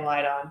the damn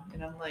light on.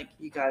 And I'm like,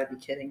 you gotta be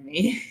kidding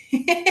me.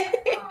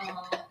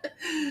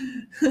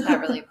 That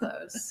really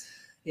blows.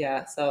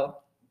 Yeah, so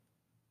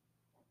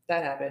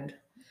that happened.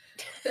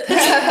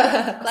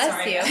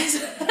 Bless you.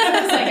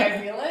 I was like,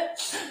 I feel it.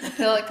 I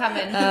feel it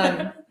coming.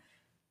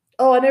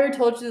 I never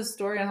told you the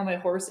story on how my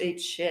horse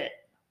ate shit.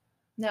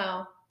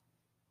 No.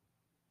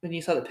 When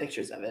you saw the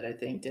pictures of it, I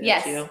think, didn't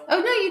Yes. you? Oh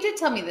no, you did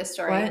tell me this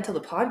story. Well, I didn't tell the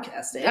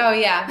podcast, eh? Oh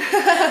yeah.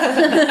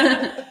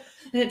 I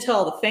didn't tell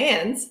all the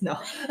fans. No.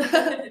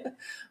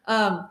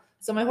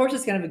 So my horse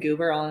is kind of a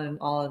goober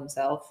all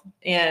himself.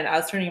 And I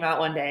was turning him out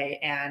one day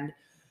and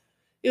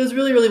it was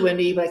really, really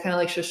windy, but I kind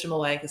of shushed him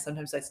away because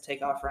sometimes I like to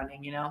take off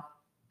running,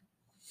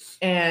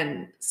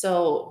 And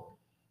so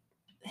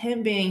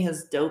him being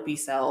his dopey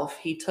self,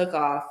 he took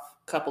off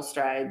a couple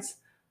strides,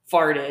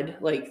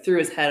 farted, threw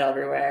his head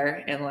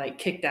everywhere and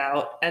kicked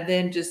out and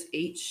then just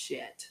ate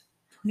shit.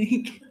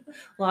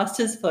 Lost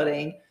his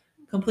footing,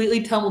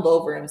 completely tumbled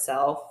over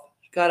himself,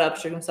 got up,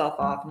 shook himself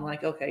off. I'm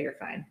like, okay, you're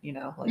fine. You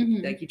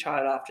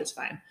trotted off just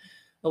fine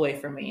away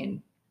from me.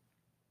 And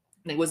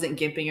it wasn't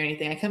gimping or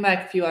anything. I come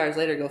back a few hours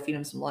later, go feed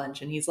him some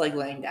lunch, and he's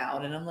laying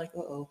down, and I'm like,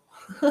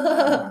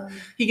 uh-oh.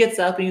 He gets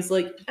up and he's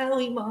like,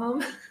 owie,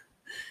 Mom.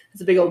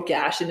 It's a big old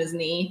gash in his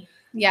knee.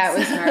 Yeah, it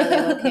was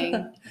gnarly looking.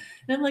 And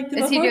I'm like,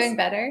 is he doing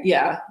better?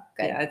 Yeah.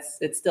 Good. Yeah,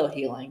 it's still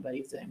healing, but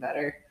he's doing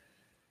better.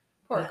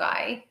 Poor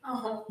guy.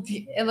 Oh.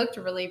 It looked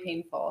really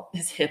painful.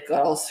 His hip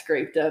got all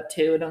scraped up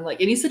too, and I'm like,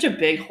 and he's such a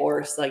big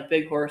horse,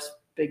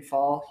 big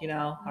fall,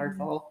 hard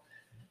fall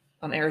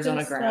on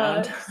Arizona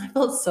ground. I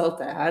felt so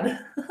bad.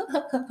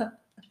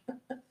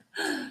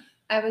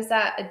 I was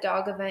at a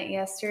dog event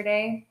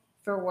yesterday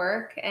for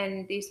work,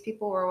 and these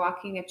people were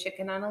walking a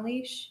chicken on a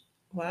leash.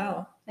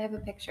 Wow. I have a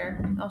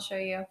picture. I'll show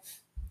you.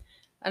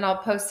 And I'll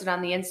post it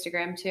on the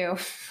Instagram too.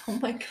 Oh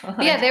my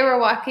God. Yeah, they were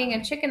walking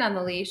a chicken on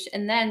the leash,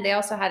 and then they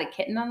also had a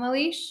kitten on the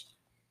leash.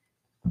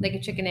 Like a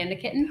chicken and a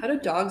kitten. How do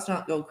dogs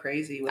not go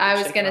crazy with I a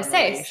was chicken gonna on the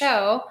say, leash?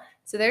 so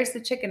there's the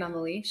chicken on the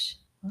leash.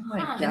 Oh my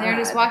Huh. God. And they're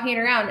just walking it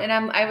around. And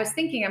I was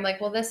thinking, I'm like,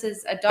 well, this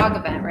is a dog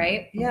event,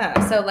 right?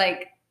 Yeah. So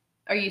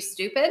are you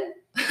stupid?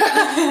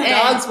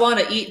 Dogs want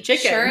to eat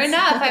chickens. Sure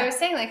enough, I was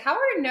saying, how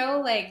are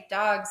no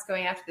dogs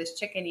going after this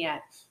chicken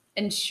yet?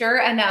 And sure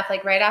enough,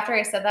 right after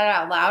I said that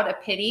out loud, a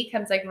pitty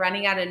comes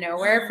running out of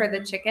nowhere for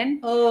the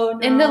chicken. Oh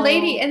no. And the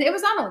lady, and it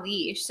was on a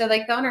leash, so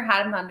the owner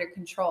had him under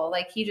control.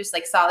 He just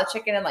saw the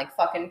chicken and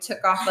fucking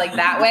took off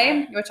that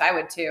way, which I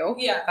would too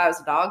Yeah. if I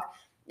was a dog.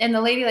 And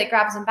the lady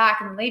grabs him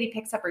back, and the lady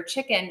picks up her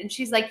chicken, and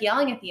she's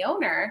yelling at the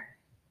owner.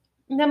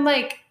 And I'm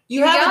like,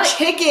 You have a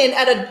chicken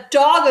at a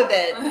dog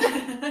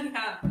event.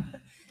 Yeah. And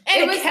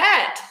It a was-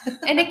 cat.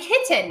 and a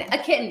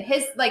kitten,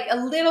 his a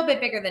little bit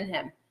bigger than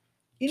him.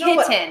 You know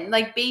what? Kitten,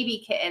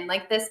 baby kitten,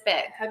 this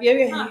big. Have you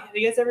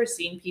guys ever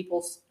seen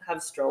people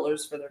have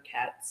strollers for their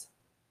cats?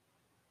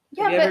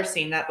 Yeah, Have you but ever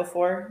seen that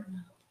before?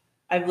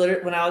 I've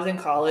literally, when I was in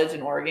college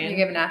in Oregon, you're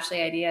giving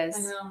Ashley ideas.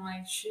 I know, I'm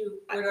like, shoot.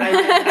 I, where do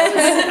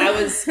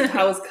I-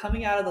 I was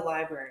coming out of the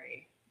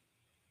library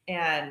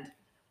and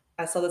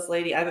I saw this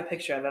lady. I have a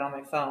picture of it on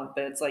my phone,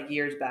 but it's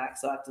years back,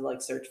 so I have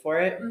to search for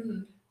it.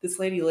 Mhm. This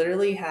lady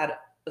literally had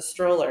a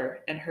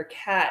stroller and her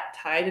cat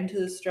tied into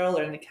the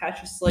stroller, and the cat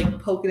just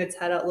poking its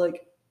head out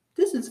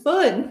this is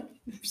fun.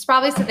 It's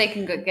probably so they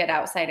can get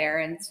outside air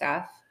and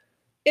stuff.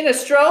 In a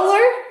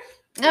stroller?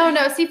 No.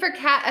 See, for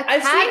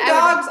I've seen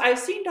dogs. I've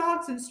seen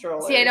dogs in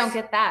strollers. See, I don't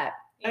get that.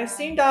 I've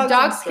seen dogs.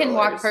 Dogs in can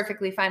walk strollers.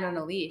 perfectly fine on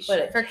a leash.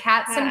 But a for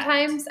cats, cat-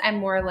 sometimes I'm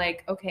more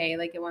okay,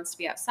 it wants to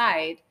be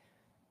outside.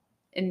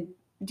 And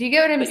do you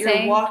get what I'm But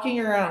saying? you're walking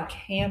around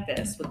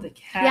campus with the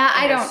cat. Yeah,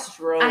 I in a don't-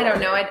 stroller. I don't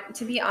know.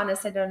 To be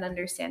honest, I don't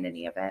understand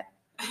any of it.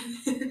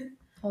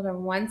 Hold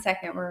on one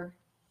second.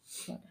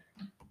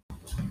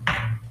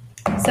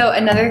 So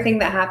another thing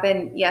that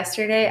happened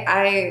yesterday,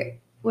 I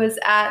was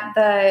at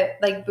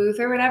the booth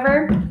or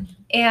whatever,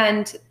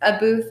 and a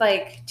booth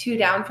 2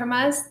 down from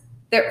us.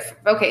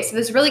 So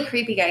this really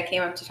creepy guy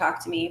came up to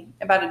talk to me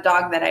about a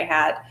dog that I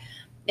had,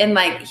 and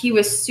he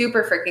was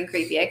super freaking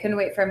creepy. I couldn't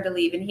wait for him to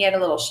leave, and he had a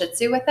little Shih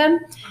Tzu with him.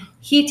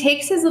 He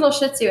takes his little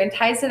Shih Tzu and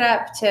ties it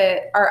up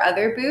to our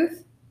other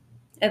booth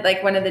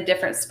at one of the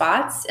different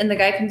spots, and the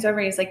guy comes over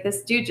and he's like,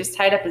 this dude just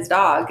tied up his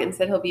dog and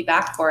said he'll be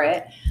back for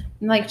it.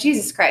 I'm like,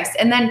 Jesus Christ.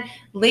 And then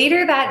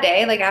later that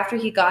day, after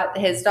he got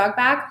his dog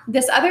back,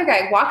 this other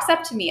guy walks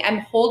up to me. I'm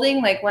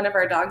holding one of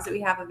our dogs that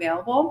we have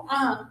available.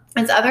 Uh-huh.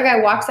 This other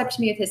guy walks up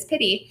to me with his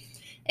pitty,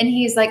 And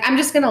he's like, I'm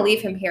just going to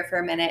leave him here for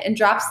a minute, and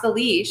drops the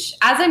leash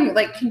as I'm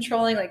like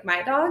controlling like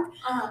my dog.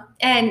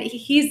 And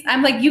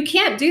I'm like, you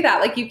can't do that.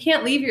 Like, you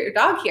can't leave your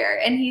dog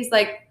here. And he's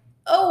like,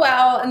 oh,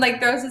 wow. And like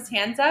throws his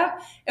hands up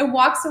and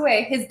walks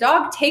away. His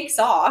dog takes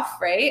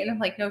off. Right. And I'm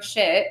like, no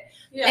shit.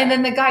 Yeah. And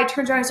then the guy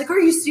turns around and he's like, are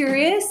you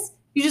serious?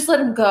 You just let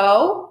him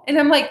go? And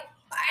I'm like,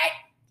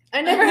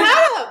 I never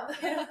had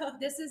them.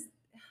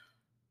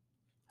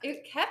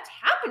 It kept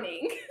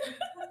happening.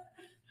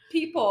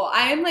 People,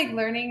 I am like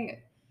learning.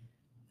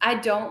 I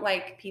don't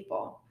like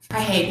people. I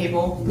hate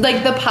people.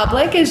 Like, the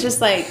public is just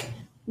like,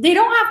 they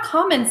don't have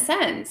common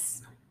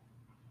sense.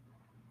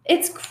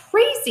 It's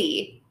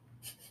crazy.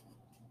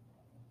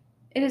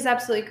 It is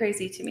absolutely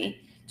crazy to me.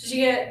 Did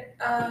you get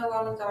a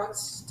lot of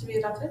dogs to be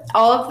adopted?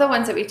 All of the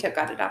ones that we took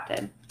got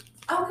adopted.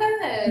 Oh,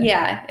 good.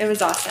 Yeah, it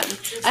was awesome.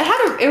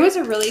 It was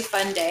a really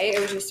fun day.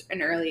 It was just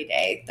an early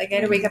day. Like, I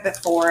had to wake up at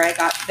 4. I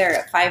got there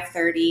at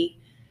 5:30,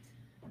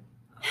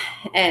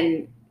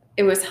 and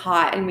it was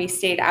hot, and we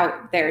stayed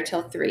out there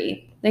till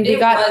 3. Like, It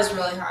was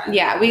really hot.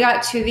 Yeah, we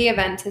got to the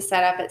event to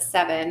set up at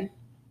 7,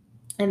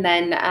 and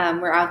then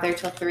we're out there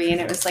till 3,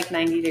 and it was like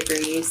 90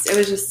 degrees. It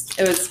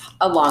was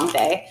a long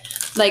day.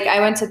 Like, I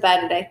went to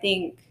bed at, I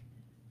think,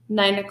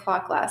 9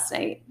 o'clock last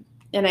night,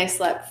 and I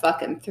slept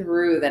fucking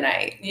through the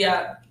night.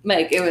 Yeah.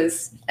 Like, it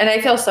was, and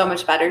I feel so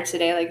much better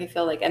today. Like, I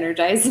feel like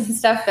energized and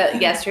stuff.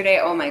 But yesterday,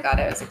 oh my God,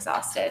 I was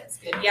exhausted.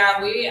 Yeah,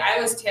 I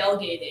was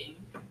tailgating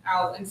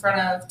out in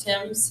front of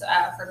Tim's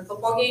for the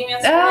football game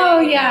yesterday. Oh,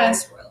 yeah. It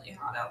was really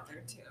hot out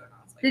there too. And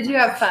I was like, Did you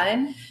have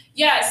fun?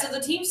 Yeah, so the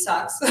team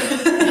sucks.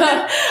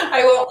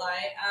 I won't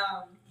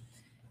lie.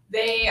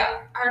 They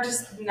are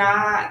just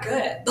not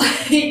good.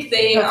 Like,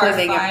 they Hopefully are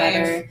they get 5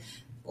 better.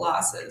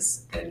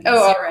 losses.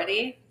 Oh,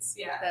 already?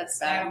 Yeah, That's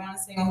they bad. haven't won a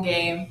single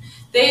game.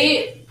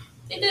 They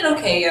did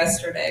okay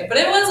yesterday, but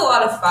it was a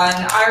lot of fun.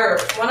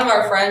 One of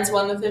our friends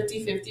won the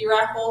 50-50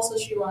 raffle, so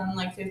she won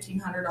like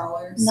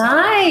 $1,500.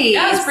 Nice.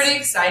 Yeah, it was pretty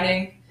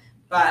exciting.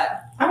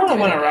 But I want to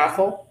win a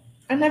raffle.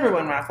 I never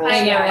win raffles. I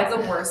know, Yeah. I have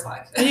the worst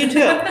luck. You too.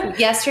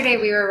 Yesterday,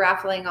 we were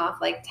raffling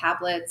off like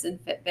tablets and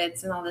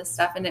Fitbits and all this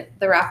stuff, and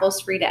the raffle's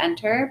free to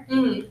enter,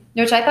 Mm,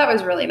 which I thought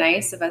was really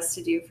nice of us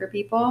to do for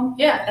people.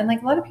 yeah, And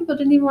like, a lot of people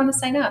didn't even want to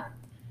sign up.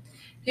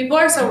 people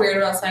are so weird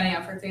about signing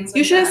up for things like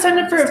You should have that. signed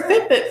up for a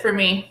Fitbit for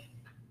me.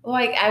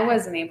 Like, I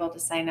wasn't able to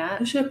sign up.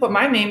 You should have put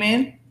my name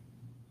in.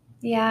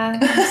 Yeah,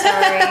 I'm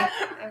sorry.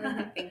 I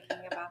wasn't thinking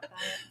about that.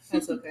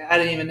 That's okay. I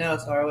didn't even know,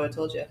 so I would have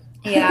told you.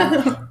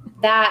 Yeah,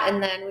 that,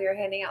 and then we were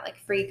handing out like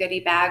free goodie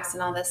bags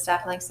and all this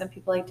stuff. Like, some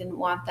people like didn't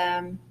want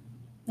them.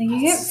 Like, you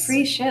get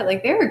free shit.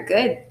 Like, they were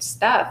good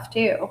stuff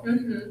too.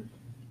 Mm-hmm.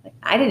 Like,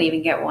 I didn't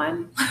even get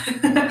one.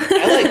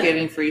 I like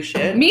getting free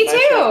shit. Me Buy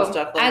shit and too.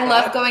 stuff like I that.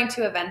 love going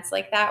to events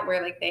like that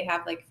where like they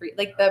have like free,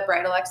 like the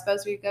bridal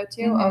expos we go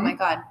to. Oh Mhm. my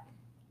God,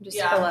 just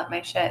Yeah. fill up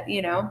my shit.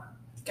 You know.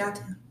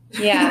 Gotcha.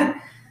 Yeah.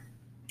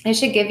 I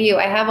should give you,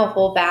 I have a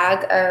whole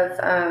bag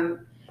of,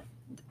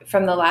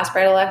 from the last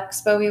bridal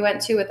expo we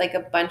went to with like a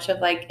bunch of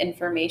like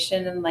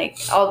information, and like,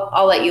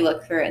 I'll let you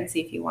look through it and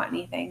see if you want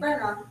anything. Right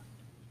on.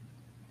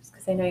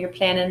 Because I know you're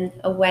planning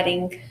a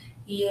wedding.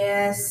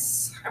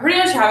 Yes. I pretty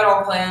much have it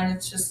all planned.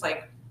 It's just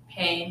like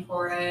paying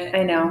for it.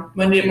 I know.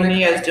 When are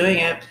you guys doing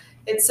it?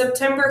 It's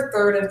September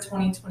 3rd of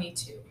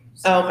 2022.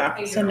 Oh,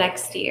 okay. a So year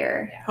next away.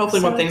 year. Yeah.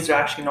 Hopefully when So- things are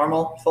actually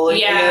normal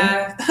fully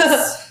Yeah.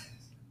 again.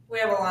 We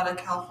have a lot of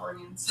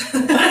Californians.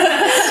 Super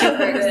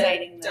that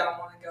exciting. though. Don't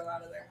want to go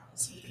out of their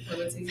house with the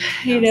COVID season.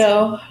 You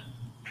know.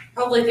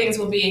 Hopefully things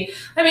will be,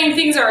 I mean,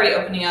 things are already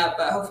opening up,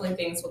 but hopefully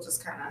things will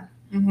just kind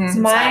of Mhm.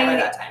 subside by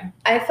that time.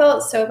 I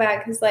felt so bad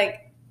because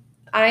like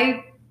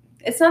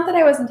it's not that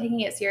I wasn't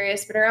taking it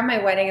serious, but around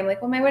my wedding, I'm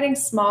like, well, my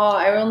wedding's small.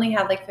 I only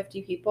had like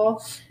 50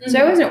 people. So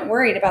I wasn't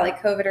worried about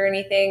like COVID or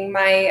anything.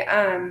 My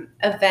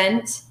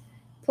event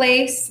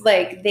place,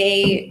 like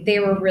they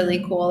were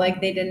really cool. Like,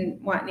 they didn't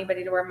want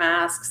anybody to wear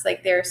masks.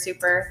 Like, they're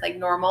super like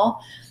normal.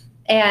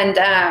 And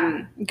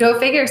go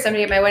figure,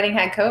 somebody at my wedding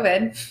had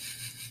COVID.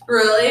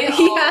 Really? Yeah.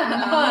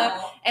 Oh,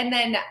 no. And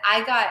then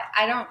I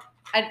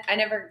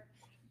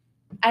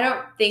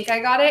don't think I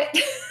got it,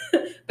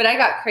 but I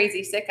got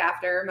crazy sick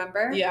after,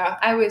 remember? Yeah.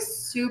 I was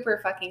super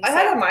fucking sick. I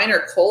had a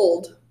minor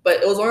cold,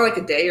 but it was only like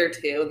a day or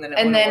two, and then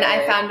And then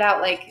I found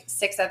out like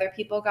 6 other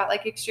people got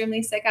like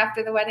extremely sick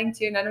after the wedding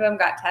too. None of them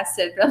got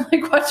tested. But I'm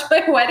like, watch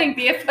my wedding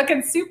be a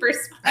fucking super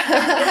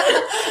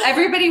spread.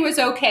 Everybody was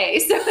okay,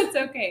 so it's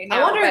okay. I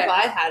now, wonder if but-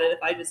 I had it if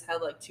I just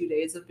had like 2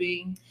 days of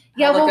being.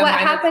 Yeah, had, like, well, a what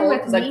minor happened cold,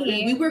 with 'cause, like,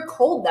 me- we were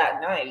cold that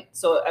night,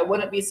 so I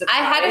wouldn't be surprised.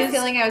 I had a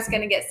feeling I was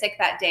going to get sick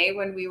that day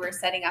when we were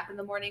setting up in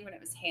the morning when it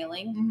was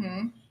hailing.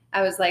 Mm-hmm.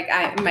 I was like,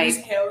 Who's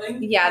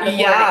hailing? yeah, the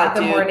Yeah,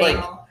 morning, dude,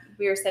 like,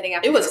 we were setting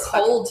up. It was fucking-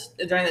 cold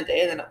during the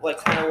day, and then it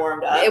like kind of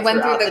warmed up. It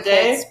went through throughout the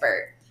day. cold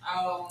spurt.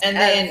 Oh. And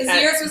then Because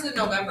at- yours was in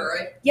November,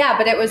 right? Yeah,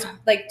 but it was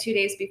like 2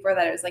 days before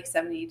that. It was like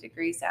 70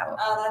 degrees out.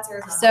 Oh, that's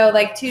Arizona. So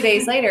like 2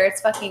 days later,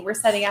 we're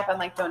setting up. I'm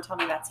like, don't tell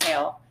me that's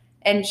hail.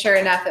 And sure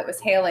enough, it was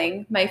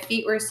hailing. My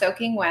feet were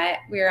soaking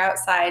wet. We were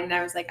outside and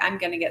I was like, I'm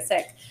going to get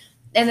sick.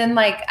 And then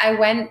like I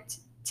went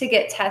to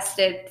get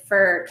tested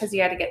because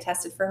you had to get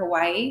tested for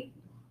Hawaii.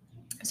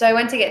 So I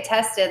went to get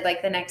tested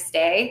like the next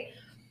day,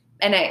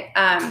 and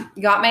I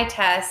got my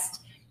test.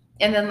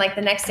 And then like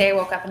the next day I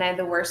woke up and I had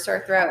the worst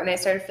sore throat and I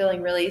started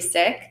feeling really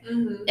sick.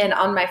 Mm-hmm. And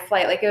on my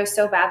flight, like it was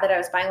so bad that I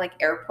was buying like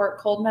airport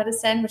cold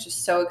medicine, which is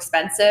so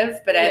expensive,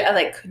 but I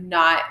like could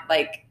not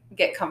like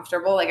get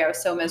comfortable. Like I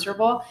was so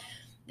miserable.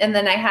 And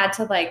then I had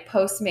to like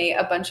Postmate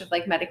a bunch of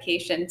like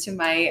medication to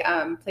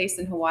my place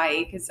in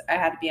Hawaii because I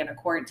had to be on a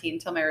quarantine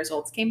until my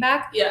results came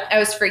back. Yeah. I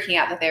was freaking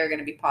out that they were going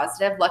to be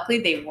positive. Luckily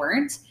they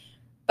weren't.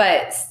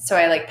 But so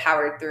I like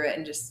powered through it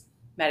and just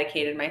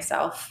medicated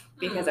myself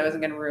because I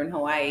wasn't going to ruin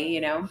Hawaii,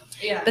 you know?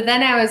 Yeah. But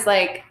then I was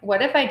like,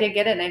 what if I did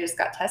get it and I just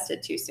got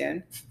tested too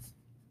soon?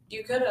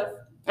 You could have.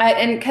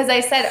 And because I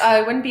said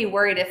I wouldn't be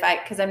worried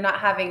because I'm not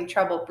having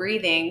trouble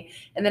breathing.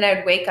 And then I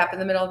would wake up in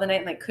the middle of the night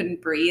and like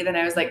couldn't breathe. And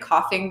I was like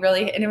coughing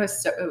really. And it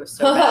was so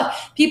bad.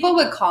 People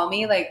would call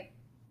me like,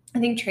 I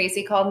think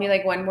Tracy called me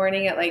like one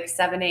morning at like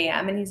 7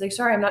 a.m. And he's like,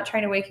 sorry, I'm not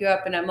trying to wake you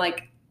up. And I'm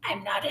like,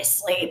 I'm not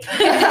asleep. I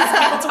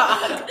can't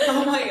talk.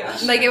 Oh my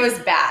gosh. Like it was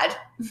bad.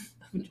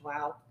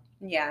 Wow.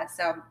 Yeah.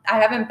 So I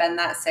haven't been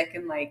that sick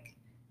in like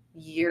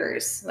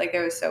years. Like it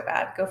was so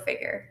bad. Go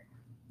figure.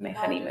 My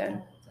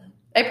honeymoon.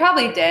 I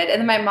probably did. And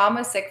then my mom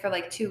was sick for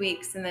like 2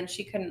 weeks and then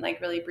she couldn't like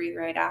really breathe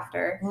right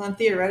after. Well, then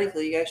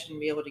theoretically, you guys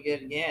shouldn't be able to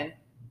get it again.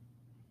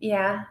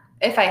 Yeah.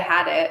 If I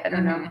had it, I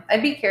don't know. Mhm.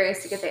 I'd be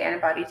curious to get the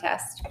antibody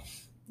test.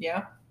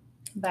 Yeah.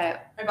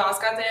 But My boss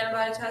got the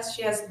antibody test.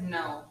 She has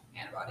no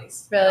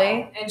antibodies.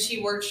 Really? No. And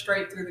she worked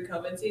straight through the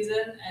COVID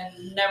season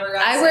and never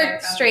got I sick.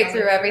 worked straight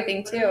through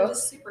everything, But too. I'm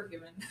just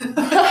superhuman.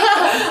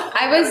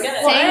 I was Get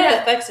it. Well, saying and it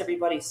that. affects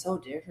everybody so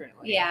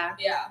differently. Yeah.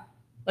 Yeah.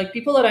 Like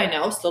people that I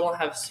know still don't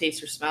have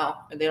taste or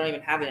smell, and they don't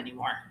even have it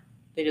anymore.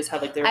 They just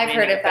have like their. I've heard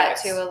remaining of that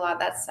effects. too a lot.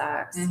 That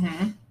sucks.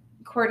 Mm-hmm.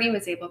 Courtney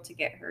was able to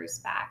get hers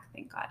back.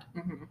 Thank God.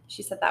 Mm-hmm.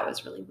 She said that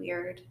was really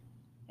weird.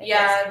 I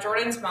Yeah,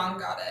 Jordan's mom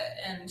got it,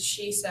 and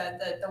she said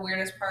that the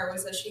weirdest part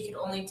was that she could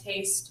only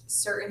taste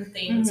certain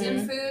things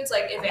in foods.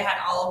 Like if it had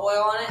olive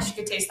oil on it, she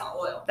could taste the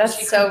oil. That's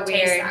she so couldn't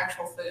taste weird. the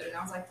actual food, and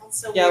I was like, that's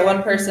so Yeah, weird.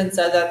 one person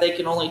said that they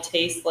can only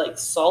taste like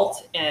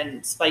salt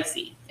and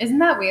spicy. Isn't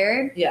that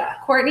weird? Yeah.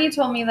 Courtney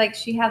told me like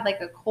she had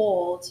like a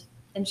cold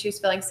and she was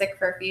feeling sick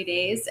for a few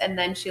days and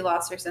then she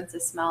lost her sense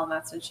of smell and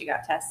that's when she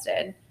got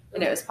tested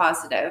and it was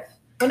positive.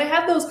 When I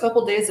had those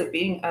couple days of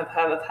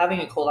having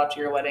a cold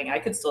after your wedding, I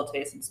could still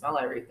taste and smell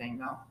everything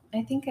though.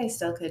 I think I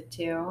still could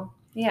too.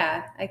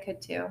 Yeah, I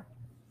could too.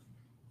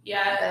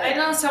 Yeah, I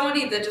know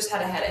somebody that just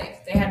had a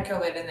headache. They had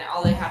COVID, and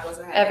all they had was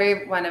a headache.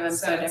 Every one of them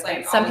So so it's, different.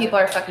 like, Some all people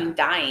are different. fucking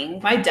dying.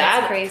 My dad,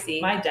 That's crazy.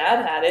 My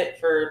dad had it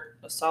for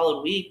a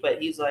solid week, but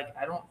he's like,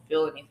 I don't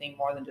feel anything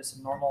more than just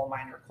a normal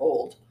minor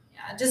cold.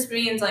 Yeah, it just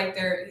means like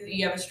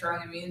you have a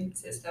strong immune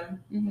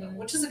system, Mhm.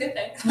 which is a good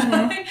thing.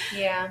 Mhm.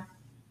 Yeah.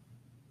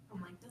 I'm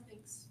like, no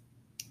thanks.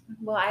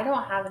 Well, I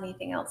don't have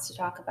anything else to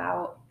talk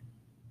about.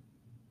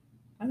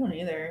 I don't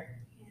either.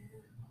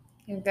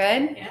 You're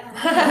good?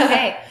 Yeah.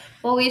 Okay.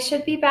 Well, we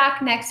should be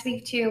back next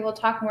week too. We'll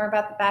talk more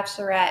about the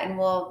Bachelorette and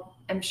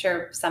I'm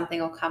sure something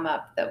will come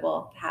up that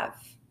we'll have.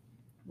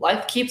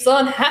 Life keeps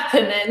on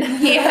happening.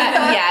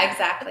 Yeah,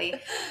 exactly.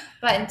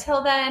 But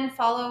until then,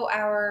 follow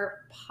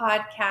our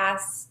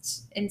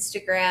podcast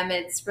Instagram.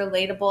 It's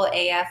Relatable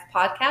AF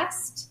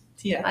Podcast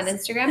Yes. on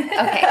Instagram.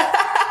 Okay.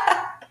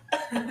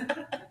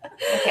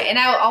 Okay. And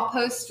I'll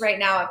post right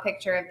now a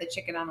picture of the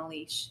chicken on a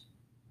leash.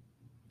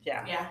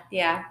 Yeah. Yeah.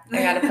 Yeah, I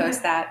gotta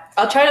post that.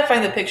 I'll try to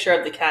find the picture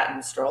of the cat in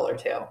the stroller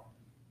too.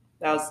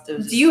 That was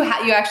Do you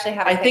actually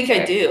have? I a think I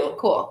picture? do.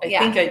 Cool. I yeah.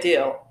 think I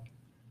do.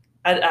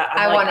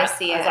 I wanna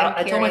see it. I'm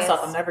I told myself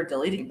curious. I'm never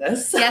deleting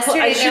this. Yesterday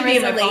I there should be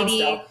was in a my phone lady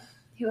still.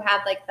 who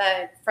had like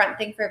the front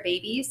thing for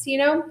babies, you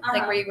know, like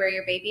Uh-huh. where you wear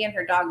your baby, and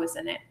her dog was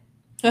in it.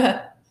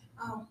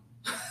 Oh.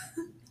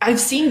 I've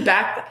seen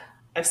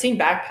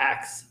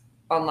backpacks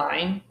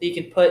online that you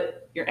can put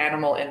your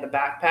animal in the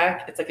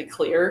backpack. It's like a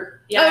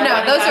clear. Yeah, Oh, I no,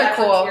 wanna those get are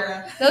cool.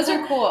 Kira. Those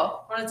are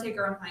cool. I want to take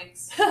her on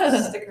hikes.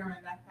 Stick her in my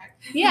backpack.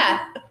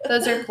 Yeah,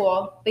 those are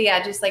cool. But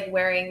yeah, just like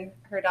wearing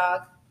her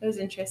dog. It was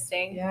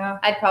interesting. Yeah.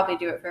 I'd probably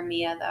do it for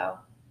Mia though.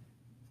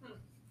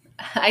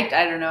 I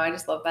don't know. I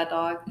just love that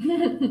dog.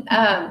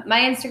 My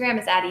Instagram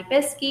is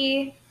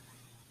 @ebisky.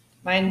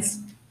 Mine's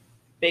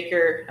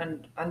Baker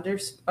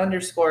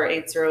underscore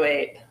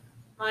 808.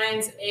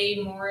 Mine's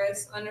A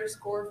Morris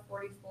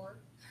 _44.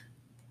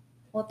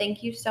 Well,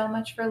 thank you so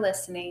much for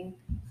listening.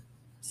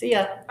 See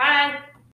ya. Bye.